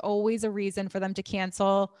mean? There's always a reason for them to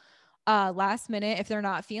cancel last minute if they're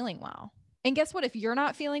not feeling well. And guess what? If you're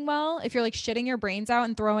not feeling well, if you're like shitting your brains out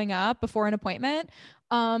and throwing up before an appointment,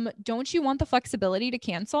 don't you want the flexibility to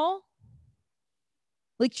cancel?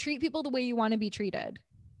 Like treat people the way you want to be treated.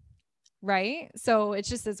 Right? So it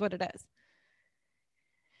just is what it is.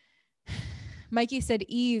 Mikey said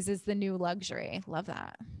ease is the new luxury. Love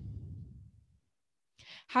that.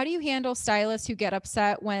 How do you handle stylists who get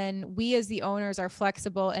upset when we as the owners are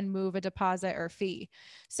flexible and move a deposit or fee?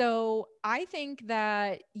 So I think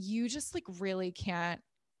that you just like really can't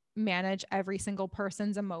manage every single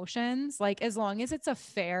person's emotions. Like as long as it's a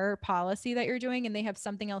fair policy that you're doing and they have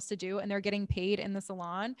something else to do and they're getting paid in the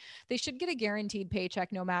salon, they should get a guaranteed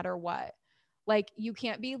paycheck no matter what. Like you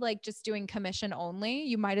can't be like just doing commission only.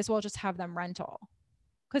 You might as well just have them rental.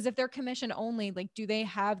 Because if they're commission only, like, do they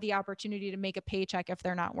have the opportunity to make a paycheck if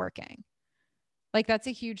they're not working? Like, that's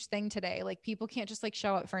a huge thing today. Like, people can't just like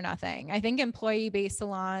show up for nothing. I think employee-based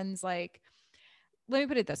salons, like, let me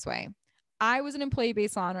put it this way. I was an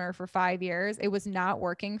employee-based salon owner for 5 years. It was not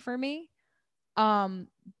working for me.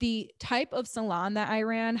 The type of salon that I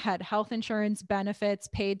ran had health insurance, benefits,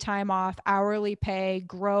 paid time off, hourly pay,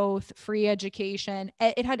 growth, free education.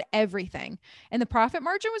 It had everything. And the profit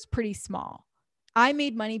margin was pretty small. I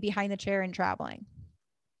made money behind the chair and traveling.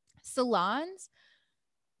 Salons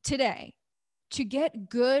today, to get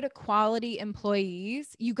good quality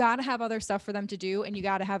employees, you got to have other stuff for them to do and you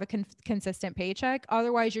got to have a consistent paycheck.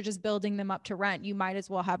 Otherwise, you're just building them up to rent. You might as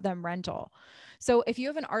well have them rental. So if you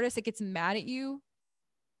have an artist that gets mad at you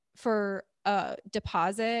for a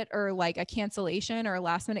deposit or like a cancellation or a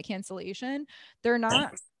last minute cancellation, they're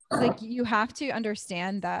not like, you have to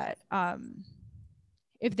understand that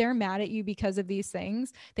if they're mad at you because of these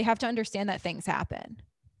things, they have to understand that things happen.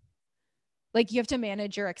 Like you have to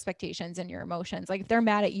manage your expectations and your emotions. Like if they're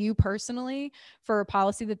mad at you personally for a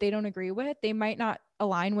policy that they don't agree with, they might not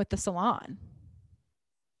align with the salon.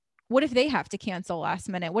 What if they have to cancel last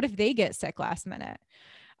minute? What if they get sick last minute?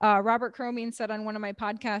 Robert Cromine said on one of my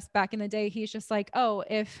podcasts back in the day, he's just like, oh,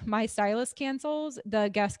 if my stylist cancels, the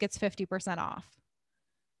guest gets 50% off.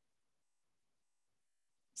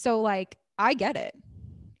 So like, I get it.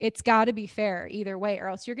 It's got to be fair either way, or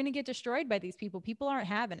else you're going to get destroyed by these people. People aren't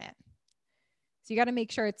having it. So you got to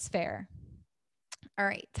make sure it's fair. All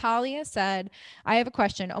right. Talia said, I have a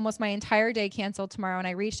question. Almost my entire day canceled tomorrow, and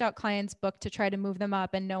I reached out clients booked to try to move them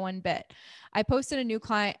up and no one bit. I posted and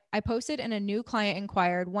a new client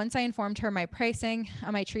inquired. Once I informed her my pricing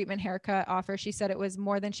on my treatment haircut offer, she said it was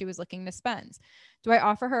more than she was looking to spend. Do I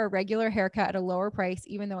offer her a regular haircut at a lower price,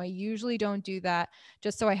 even though I usually don't do that,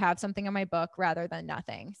 just so I have something on my book rather than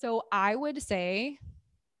nothing? So I would say,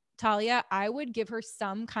 Talia, I would give her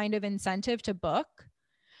some kind of incentive to book.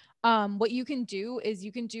 What you can do is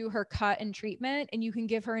you can do her cut and treatment, and you can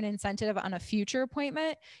give her an incentive on a future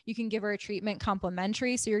appointment. You can give her a treatment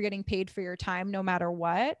complimentary, so you're getting paid for your time no matter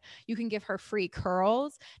what. You can give her free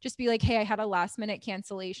curls. Just be like, hey, I had a last minute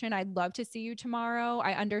cancellation. I'd love to see you tomorrow.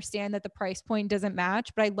 I understand that the price point doesn't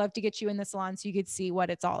match, but I'd love to get you in the salon so you could see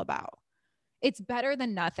what it's all about. It's better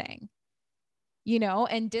than nothing. You know,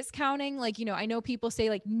 and discounting, like, you know, I know people say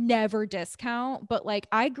like never discount, but like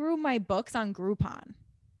I grew my books on Groupon.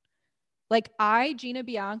 Like Gina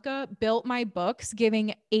Bianca, built my books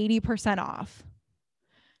giving 80% off.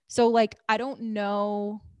 So like, I don't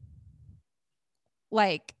know,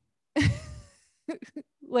 like,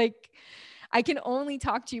 like I can only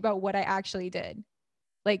talk to you about what I actually did.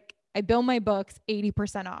 Like I built my books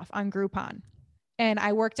 80% off on Groupon, and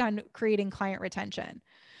I worked on creating client retention.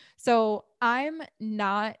 So I'm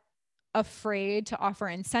not afraid to offer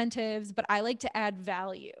incentives, but I like to add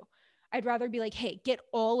value. I'd rather be like, hey, get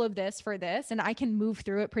all of this for this, and I can move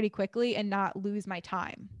through it pretty quickly and not lose my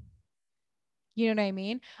time. You know what I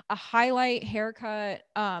mean? A highlight haircut,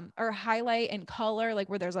 or highlight and color, like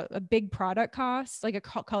where there's a big product cost, like a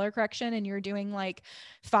color correction, and you're doing like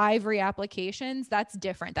 5 reapplications, that's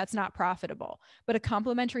different. That's not profitable. But a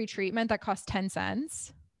complimentary treatment that costs 10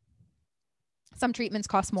 cents, some treatments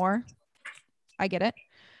cost more. I get it.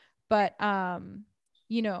 But,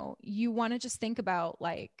 you know, you want to just think about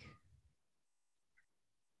like,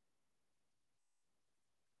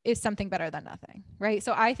 is something better than nothing, right?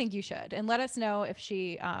 So I think you should, and let us know if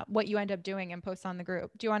she, what you end up doing and post on the group.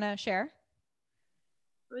 Do you want to share?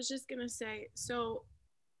 I was just gonna say, so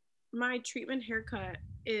my treatment haircut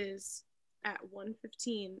is at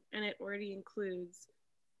 115 and it already includes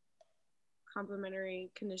complimentary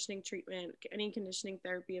conditioning treatment, any conditioning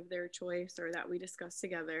therapy of their choice or that we discuss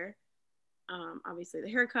together. Obviously the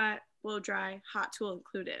haircut, blow dry, hot tool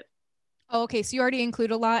included. Oh, okay. So you already include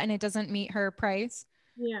a lot and it doesn't meet her price.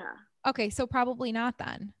 Yeah. Okay. So probably not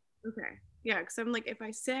then. Okay. Yeah, because I'm like, if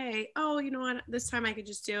I say, oh, you know what, this time I could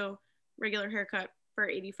just do regular haircut for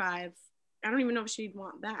 85, I don't even know if she'd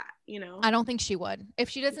want that, you know? I don't think she would. If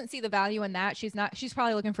she doesn't see the value in that, she's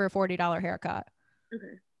probably looking for a $40 haircut,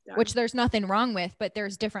 Okay. which there's nothing wrong with, but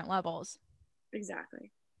there's different levels.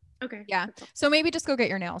 Exactly. Okay. Yeah. So maybe just go get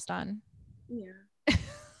your nails done. Yeah.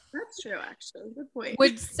 That's true, actually. Good point.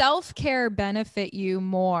 Would self-care benefit you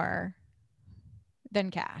more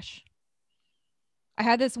than cash? I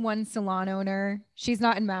had this one salon owner. She's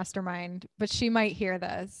not in Mastermind, but she might hear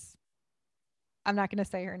this. I'm not going to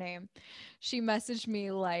say her name. She messaged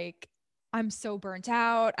me like, I'm so burnt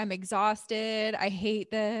out. I'm exhausted. I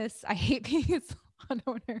hate this. I hate being a salon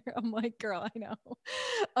owner. I'm like, girl, I know.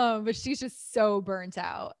 But she's just so burnt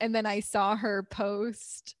out. And then I saw her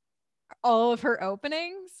post all of her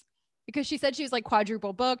openings because she said she was like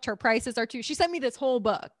quadruple booked. Her prices are too. She sent me this whole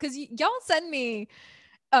book because y'all send me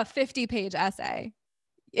a 50-page essay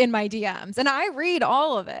in my DMs and I read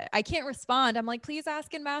all of it. I can't respond. I'm like, please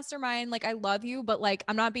ask in Mastermind. Like, I love you, but like,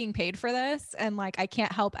 I'm not being paid for this. And like, I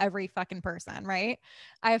can't help every fucking person, right?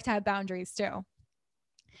 I have to have boundaries too.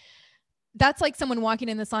 That's like someone walking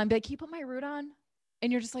in the salon, be like, can you put my root on?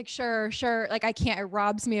 And you're just like, sure, sure. Like, I can't, it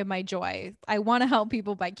robs me of my joy. I want to help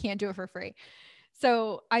people, but I can't do it for free.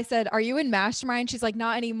 So I said, are you in Mastermind? She's like,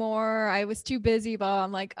 not anymore. I was too busy, but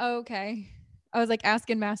I'm like, oh, okay. I was like, ask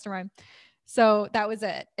in Mastermind. So that was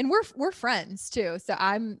it. And we're friends too. So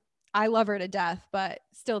I love her to death, but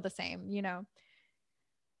still the same, you know.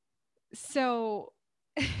 So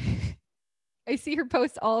I see her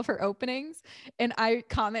post all of her openings and I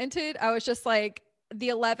commented, I was just like, the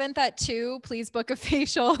 11th at 2, please book a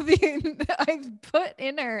facial. I put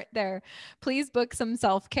in there, please book some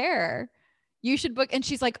self-care. You should book. And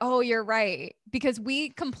she's like, oh, you're right. Because we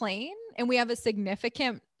complain and we have a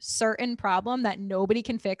significant certain problem that nobody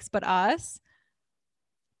can fix but us.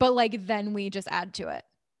 But like, then we just add to it.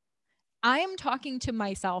 I am talking to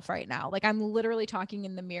myself right now. Like, I'm literally talking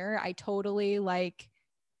in the mirror. I totally like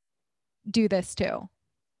do this too.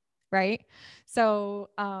 Right. So,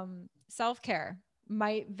 self-care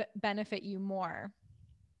might benefit you more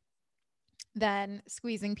than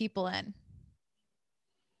squeezing people in.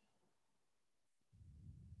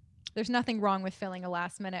 There's nothing wrong with filling a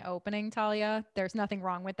last minute opening, Talia. There's nothing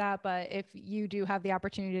wrong with that. But if you do have the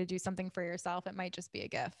opportunity to do something for yourself, it might just be a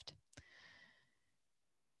gift.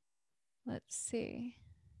 Let's see.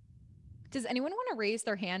 Does anyone want to raise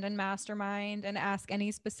their hand in Mastermind and ask any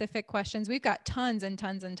specific questions? We've got tons and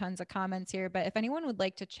tons and tons of comments here, but if anyone would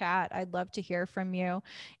like to chat, I'd love to hear from you.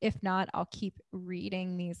 If not, I'll keep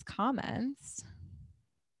reading these comments.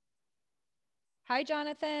 Hi,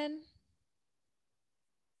 Jonathan.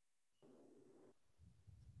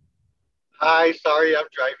 Hi, sorry, I'm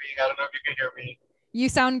driving. I don't know if you can hear me. You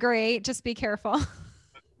sound great. Just be careful.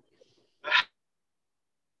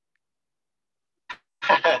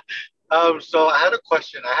 So I had a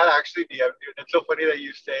question. I had actually DM'd you. It's so funny that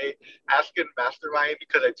you say ask in Mastermind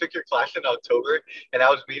because I took your class in October and I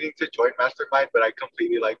was meaning to join Mastermind, but I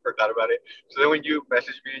completely like forgot about it. So then when you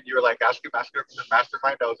messaged me and you were like asking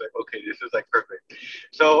Mastermind, I was like, okay, this is like perfect.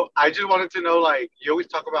 So I just wanted to know, like, you always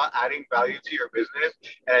talk about adding value to your business,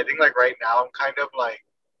 and I think like right now I'm kind of like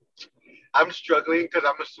I'm struggling because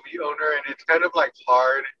I'm a suite owner and it's kind of like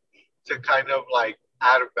hard to kind of like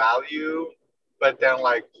add value, but then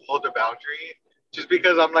like hold a boundary just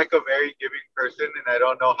because I'm like a very giving person and I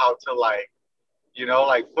don't know how to like,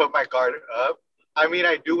 like put my guard up. I mean,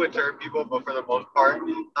 I do with certain people, but for the most part,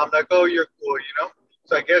 I'm like, oh, you're cool.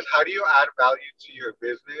 So I guess how do you add value to your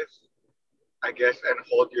business? I guess, and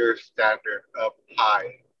hold your standard up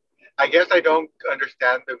high. I guess I don't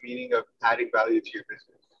understand the meaning of adding value to your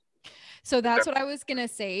business. So that's what I was going to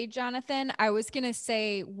say, Jonathan. I was going to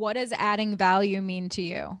say, what does adding value mean to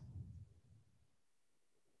you?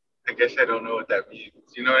 I guess I don't know what that means.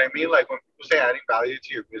 You know what I mean? Like when people say adding value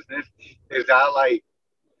to your business, is that like,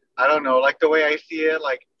 I don't know, like the way I see it,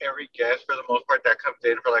 like every guest for the most part that comes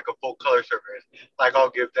in for like a full color service, like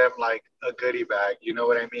I'll give them like a goodie bag. You know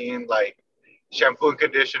what I mean? Like shampoo and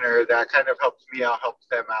conditioner that kind of helps me out, helps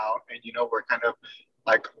them out. And, you know, we're kind of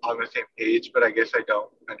like on the same page, but I guess I don't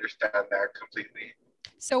understand that completely.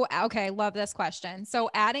 So, okay, love this question. So,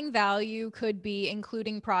 adding value could be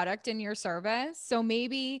including product in your service. So,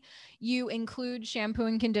 maybe you include shampoo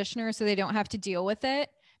and conditioner so they don't have to deal with it.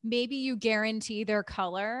 Maybe you guarantee their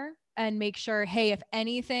color and make sure, hey, if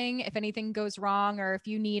anything goes wrong or if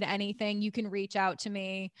you need anything, you can reach out to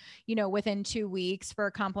me, you know, within 2 weeks for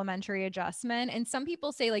a complimentary adjustment. And some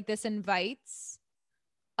people say like this invites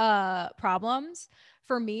problems.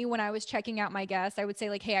 For me, when I was checking out my guests, I would say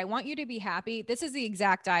like, hey, I want you to be happy. This is the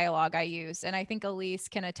exact dialogue I use. And I think Elise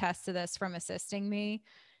can attest to this from assisting me.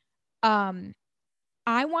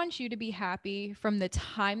 I want you to be happy from the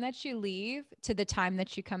time that you leave to the time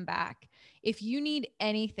that you come back. If you need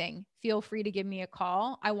anything, feel free to give me a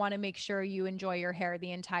call. I want to make sure you enjoy your hair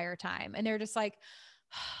the entire time. And they're just like,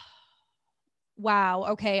 wow,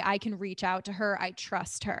 okay, I can reach out to her. I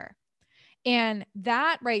trust her. And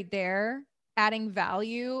that right there, adding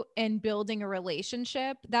value and building a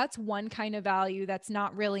relationship, that's one kind of value that's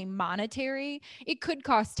not really monetary. It could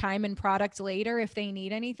cost time and product later if they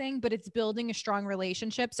need anything, but it's building a strong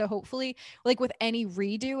relationship. So hopefully, like with any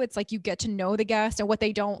redo, it's like you get to know the guest and what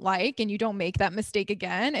they don't like, and you don't make that mistake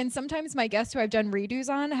again. And sometimes my guests who I've done redos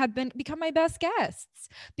on have become my best guests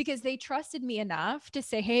because they trusted me enough to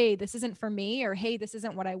say, hey, this isn't for me, or hey, this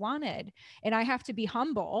isn't what I wanted. And I have to be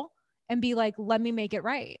humble and be like, let me make it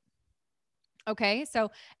right. Okay.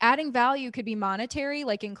 So adding value could be monetary,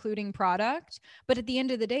 like including product. But at the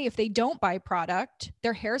end of the day, if they don't buy product,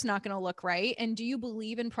 their hair's not going to look right. And do you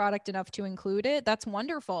believe in product enough to include it? That's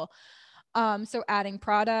wonderful. So adding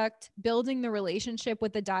product, building the relationship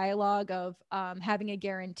with the dialogue of having a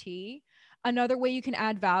guarantee. Another way you can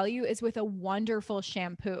add value is with a wonderful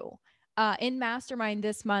shampoo. In Mastermind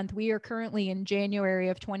this month, we are currently in January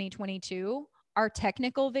of 2022. Our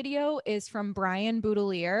technical video is from Brian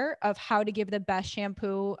Boudelier of how to give the best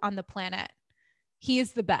shampoo on the planet. He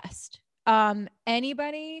is the best.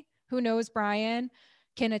 Anybody who knows Brian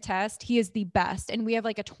can attest, he is the best. And we have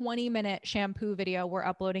like a 20-minute shampoo video we're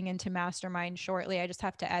uploading into Mastermind shortly. I just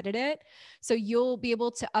have to edit it. So you'll be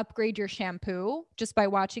able to upgrade your shampoo just by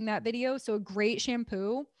watching that video. So a great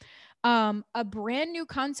shampoo, a brand new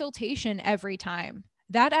consultation every time.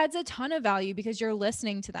 That adds a ton of value because you're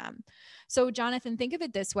listening to them. So, Jonathan, think of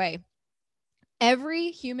it this way.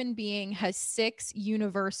 Every human being has 6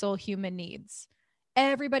 universal human needs.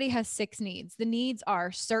 Everybody has 6 needs. The needs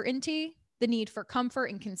are certainty, the need for comfort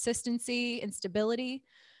and consistency and stability,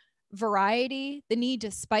 variety, the need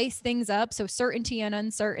to spice things up. So certainty and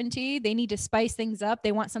uncertainty, they need to spice things up.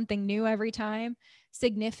 They want something new every time.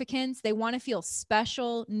 Significance, they want to feel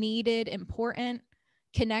special, needed, important.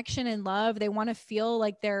 Connection and love, they want to feel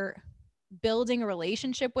like they're building a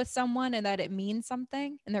relationship with someone and that it means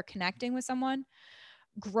something and they're connecting with someone.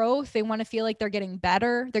 Growth, they want to feel like they're getting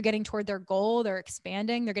better, they're getting toward their goal, they're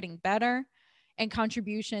expanding, they're getting better. And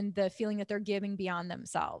contribution, the feeling that they're giving beyond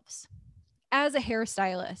themselves. As a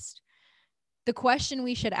hairstylist, the question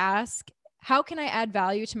we should ask, how can I add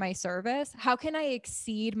value to my service? How can I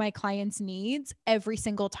exceed my clients' needs every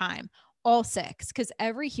single time? All 6, because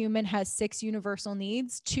every human has 6 universal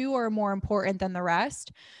needs. 2 are more important than the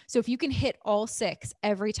rest. So if you can hit all 6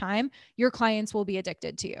 every time, your clients will be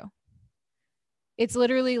addicted to you. It's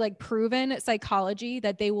literally like proven psychology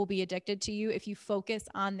that they will be addicted to you if you focus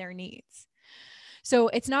on their needs. So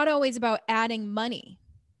it's not always about adding money.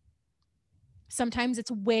 Sometimes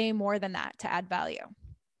it's way more than that to add value.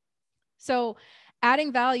 So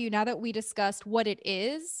adding value, now that we discussed what it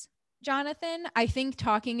is, Jonathan, I think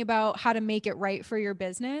talking about how to make it right for your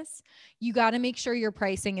business, you got to make sure your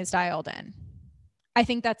pricing is dialed in. I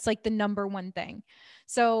think that's like the number one thing.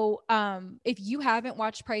 So if you haven't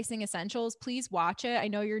watched Pricing Essentials, please watch it. I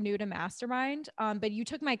know you're new to Mastermind, but you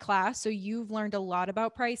took my class, so you've learned a lot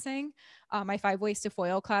about pricing. My 5 Ways to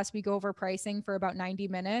Foil class, we go over pricing for about 90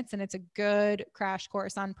 minutes, and it's a good crash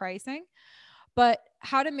course on pricing. But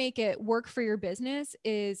how to make it work for your business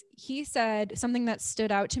is, he said something that stood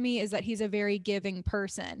out to me is that he's a very giving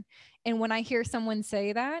person. And when I hear someone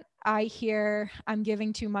say that, I hear I'm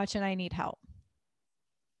giving too much and I need help.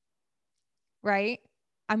 Right?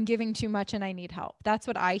 I'm giving too much and I need help. That's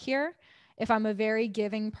what I hear. If I'm a very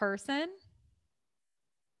giving person,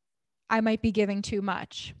 I might be giving too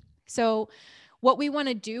much. So what we want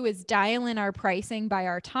to do is dial in our pricing by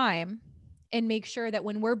our time and make sure that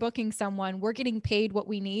when we're booking someone, we're getting paid what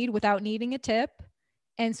we need without needing a tip,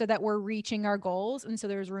 and so that we're reaching our goals, and so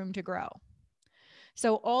there's room to grow.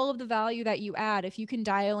 So all of the value that you add, if you can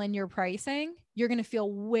dial in your pricing, you're going to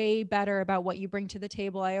feel way better about what you bring to the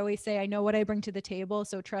table. I always say, I know what I bring to the table,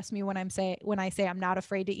 so trust me when I say I'm not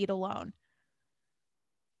afraid to eat alone.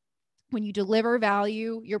 When you deliver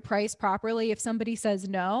value, you're priced properly. If somebody says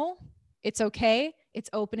no, it's okay. It's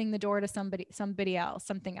opening the door to somebody else,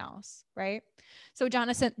 something else, right? So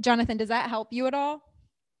Jonathan, does that help you at all?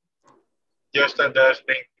 Yes, that does.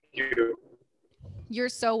 Thank you. You're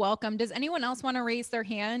so welcome. Does anyone else want to raise their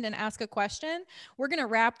hand and ask a question? We're going to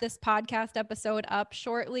wrap this podcast episode up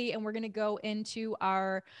shortly, and we're going to go into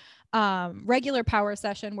our regular power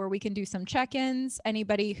session where we can do some check-ins.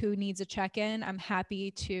 Anybody who needs a check-in, I'm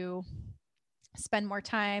happy to spend more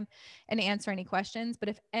time and answer any questions. But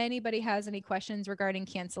if anybody has any questions regarding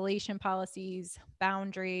cancellation policies,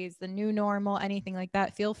 boundaries, the new normal, anything like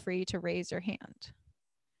that, feel free to raise your hand.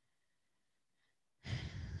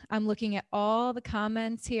 I'm looking at all the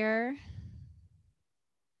comments here.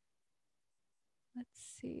 Let's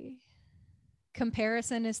see.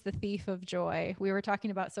 Comparison is the thief of joy. We were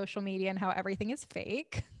talking about social media and how everything is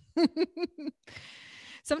fake.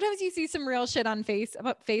 Sometimes you see some real shit on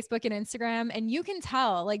Facebook and Instagram, and you can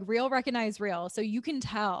tell, like, real recognize real. So you can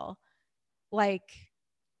tell, like,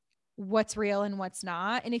 what's real and what's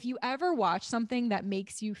not. And if you ever watch something that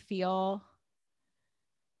makes you feel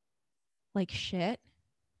like shit,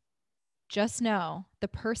 just know the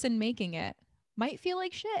person making it might feel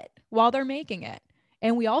like shit while they're making it.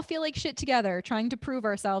 And we all feel like shit together trying to prove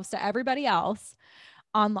ourselves to everybody else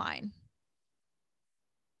online.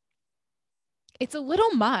 It's a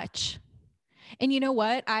little much. And you know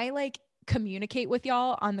what? I like communicate with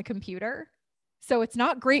y'all on the computer. So it's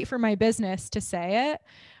not great for my business to say it,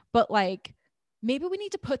 but like maybe we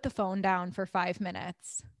need to put the phone down for 5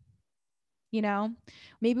 minutes. You know,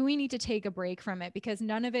 maybe we need to take a break from it, because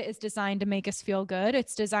none of it is designed to make us feel good.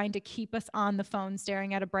 It's designed to keep us on the phone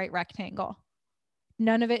staring at a bright rectangle.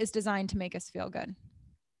 None of it is designed to make us feel good.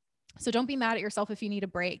 So don't be mad at yourself if you need a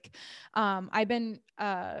break. I've been,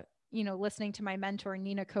 listening to my mentor,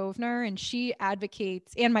 Nina Kovner, and she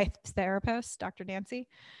advocates, and my therapist, Dr. Nancy,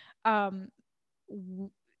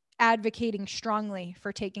 advocating strongly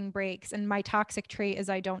for taking breaks. And my toxic trait is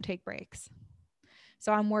I don't take breaks.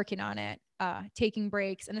 So I'm working on it. Taking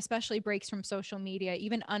breaks, and especially breaks from social media,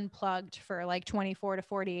 even unplugged for like 24 to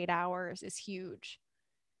 48 hours is huge.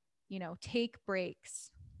 You know, take breaks.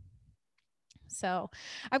 So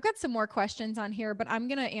I've got some more questions on here, but I'm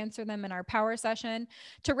going to answer them in our power session.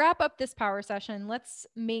 To wrap up this power session, let's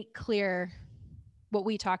make clear what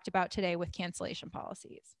we talked about today with cancellation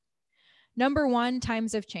policies. Number one,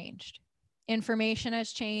 times have changed. Information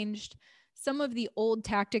has changed. Some of the old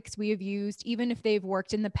tactics we have used, even if they've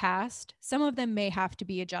worked in the past, some of them may have to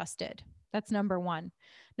be adjusted. That's number one.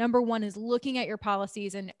 Number one is looking at your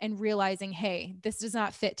policies and realizing, hey, this does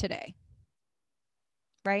not fit today,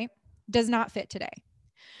 right? Does not fit today.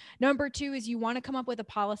 Number two is you want to come up with a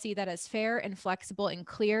policy that is fair and flexible and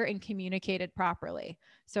clear and communicated properly.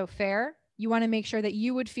 So fair, you want to make sure that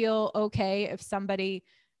you would feel okay if somebody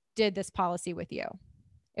did this policy with you.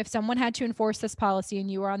 If someone had to enforce this policy and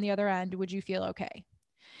you were on the other end, would you feel okay?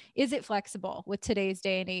 Is it flexible with today's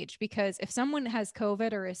day and age? Because if someone has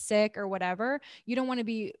COVID or is sick or whatever, you don't want to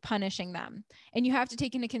be punishing them. And you have to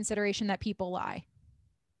take into consideration that people lie.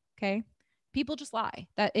 Okay? People just lie.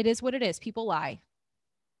 That it is what it is. People lie.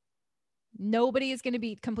 Nobody is going to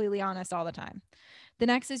be completely honest all the time. The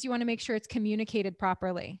next is you want to make sure it's communicated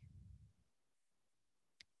properly.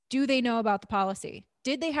 Do they know about the policy?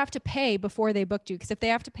 Did they have to pay before they booked you? Because if they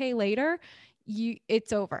have to pay later,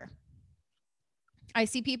 it's over. I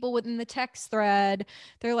see people within the text thread.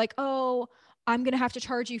 They're like, oh, I'm going to have to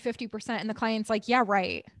charge you 50%. And the client's like, yeah,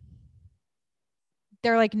 right.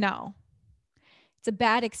 They're like, no. It's a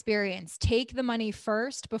bad experience. Take the money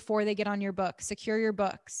first before they get on your books. Secure your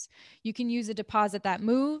books. You can use a deposit that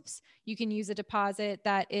moves. You can use a deposit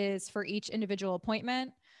that is for each individual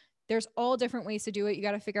appointment. There's all different ways to do it. You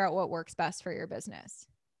got to figure out what works best for your business.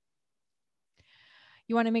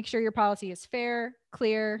 You want to make sure your policy is fair,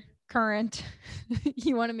 clear, current.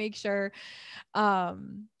 You want to make sure that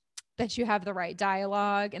you have the right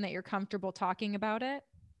dialogue and that you're comfortable talking about it.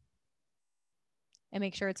 And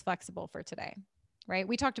make sure it's flexible for today, right?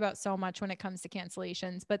 We talked about so much when it comes to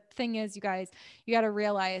cancellations, but the thing is, you guys, you got to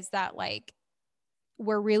realize that like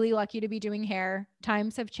we're really lucky to be doing hair.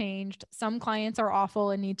 Times have changed. Some clients are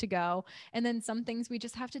awful and need to go. And then some things we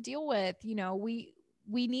just have to deal with. You know, we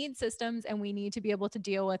need systems and we need to be able to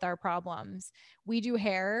deal with our problems. We do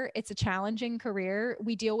hair. It's a challenging career.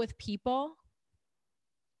 We deal with people,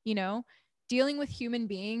 you know, dealing with human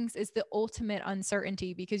beings is the ultimate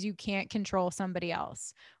uncertainty because you can't control somebody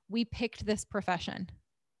else. We picked this profession.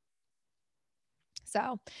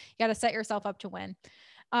 So you got to set yourself up to win.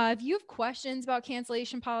 If you have questions about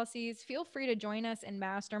cancellation policies, feel free to join us in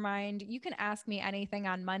Mastermind. You can ask me anything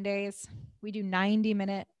on Mondays. We do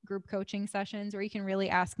 90-minute group coaching sessions where you can really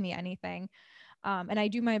ask me anything. And I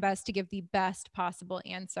do my best to give the best possible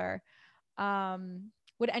answer.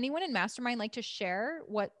 Would anyone in Mastermind like to share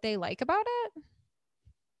what they like about it?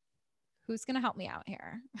 Who's going to help me out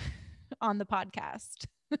here on the podcast?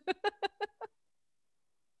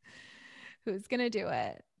 Who's going to do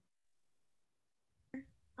it?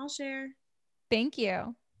 I'll share. Thank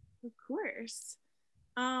you. Of course.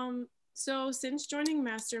 So since joining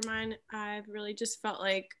Mastermind, I've really just felt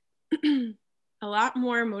like a lot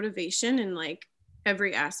more motivation in like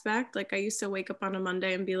every aspect. Like I used to wake up on a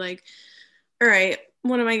Monday and be like, all right,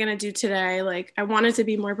 what am I going to do today? Like I wanted to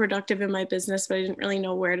be more productive in my business, but I didn't really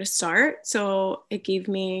know where to start. So it gave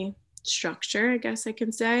me structure, I guess I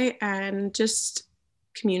can say, and just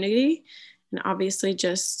community. And obviously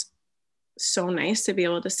just so nice to be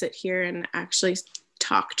able to sit here and actually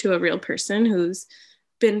talk to a real person who's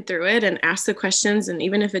been through it and ask the questions. And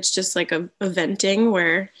even if it's just like a venting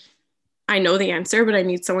where I know the answer, but I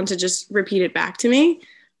need someone to just repeat it back to me.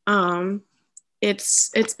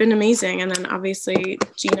 It's been amazing. And then obviously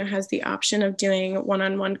Gina has the option of doing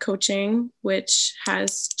one-on-one coaching, which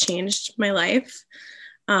has changed my life.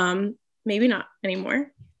 Maybe not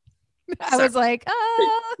anymore. I was like,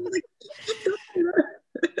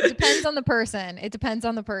 it depends on the person. It depends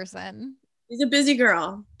on the person. She's a busy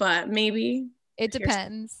girl, but maybe. It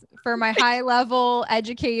depends. For my high level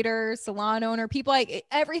educator, salon owner, people like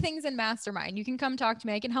everything's in Mastermind. You can come talk to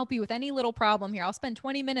me. I can help you with any little problem here. I'll spend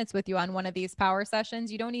 20 minutes with you on one of these power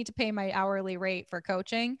sessions. You don't need to pay my hourly rate for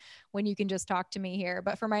coaching when you can just talk to me here.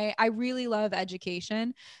 But I really love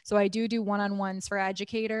education. So I do one-on-ones for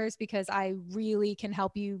educators because I really can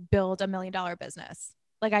help you build $1 million business.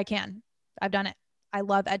 Like I can. I've done it. I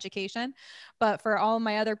love education, but for all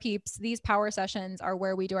my other peeps, these power sessions are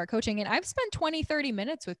where we do our coaching. And I've spent 20, 30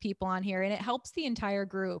 minutes with people on here and it helps the entire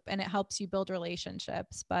group and it helps you build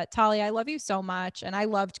relationships. But Talia, I love you so much. And I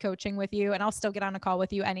loved coaching with you and I'll still get on a call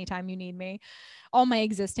with you anytime you need me. All my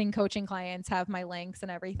existing coaching clients have my links and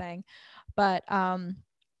everything. But,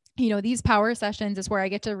 you know, these power sessions is where I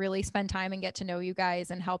get to really spend time and get to know you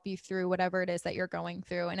guys and help you through whatever it is that you're going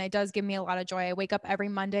through. And it does give me a lot of joy. I wake up every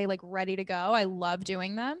Monday, like ready to go. I love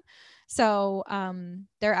doing them. So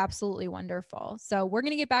they're absolutely wonderful. So we're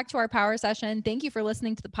going to get back to our power session. Thank you for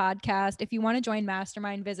listening to the podcast. If you want to join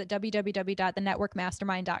Mastermind, visit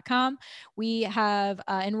www.thenetworkmastermind.com. We have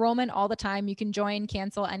enrollment all the time. You can join,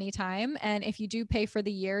 cancel anytime. And if you do pay for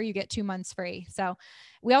the year, you get 2 months free. So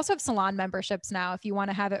we also have salon memberships now. If you want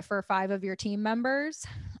to have it for 5 of your team members,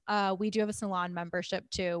 we do have a salon membership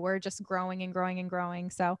too. We're just growing and growing and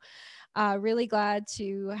growing. So really glad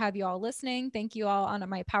to have you all listening. Thank you all on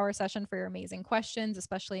my power session for your amazing questions,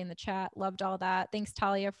 especially in the chat. Loved all that. Thanks,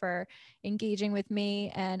 Talia, for engaging with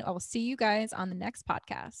me. And I'll see you guys on the next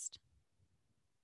podcast.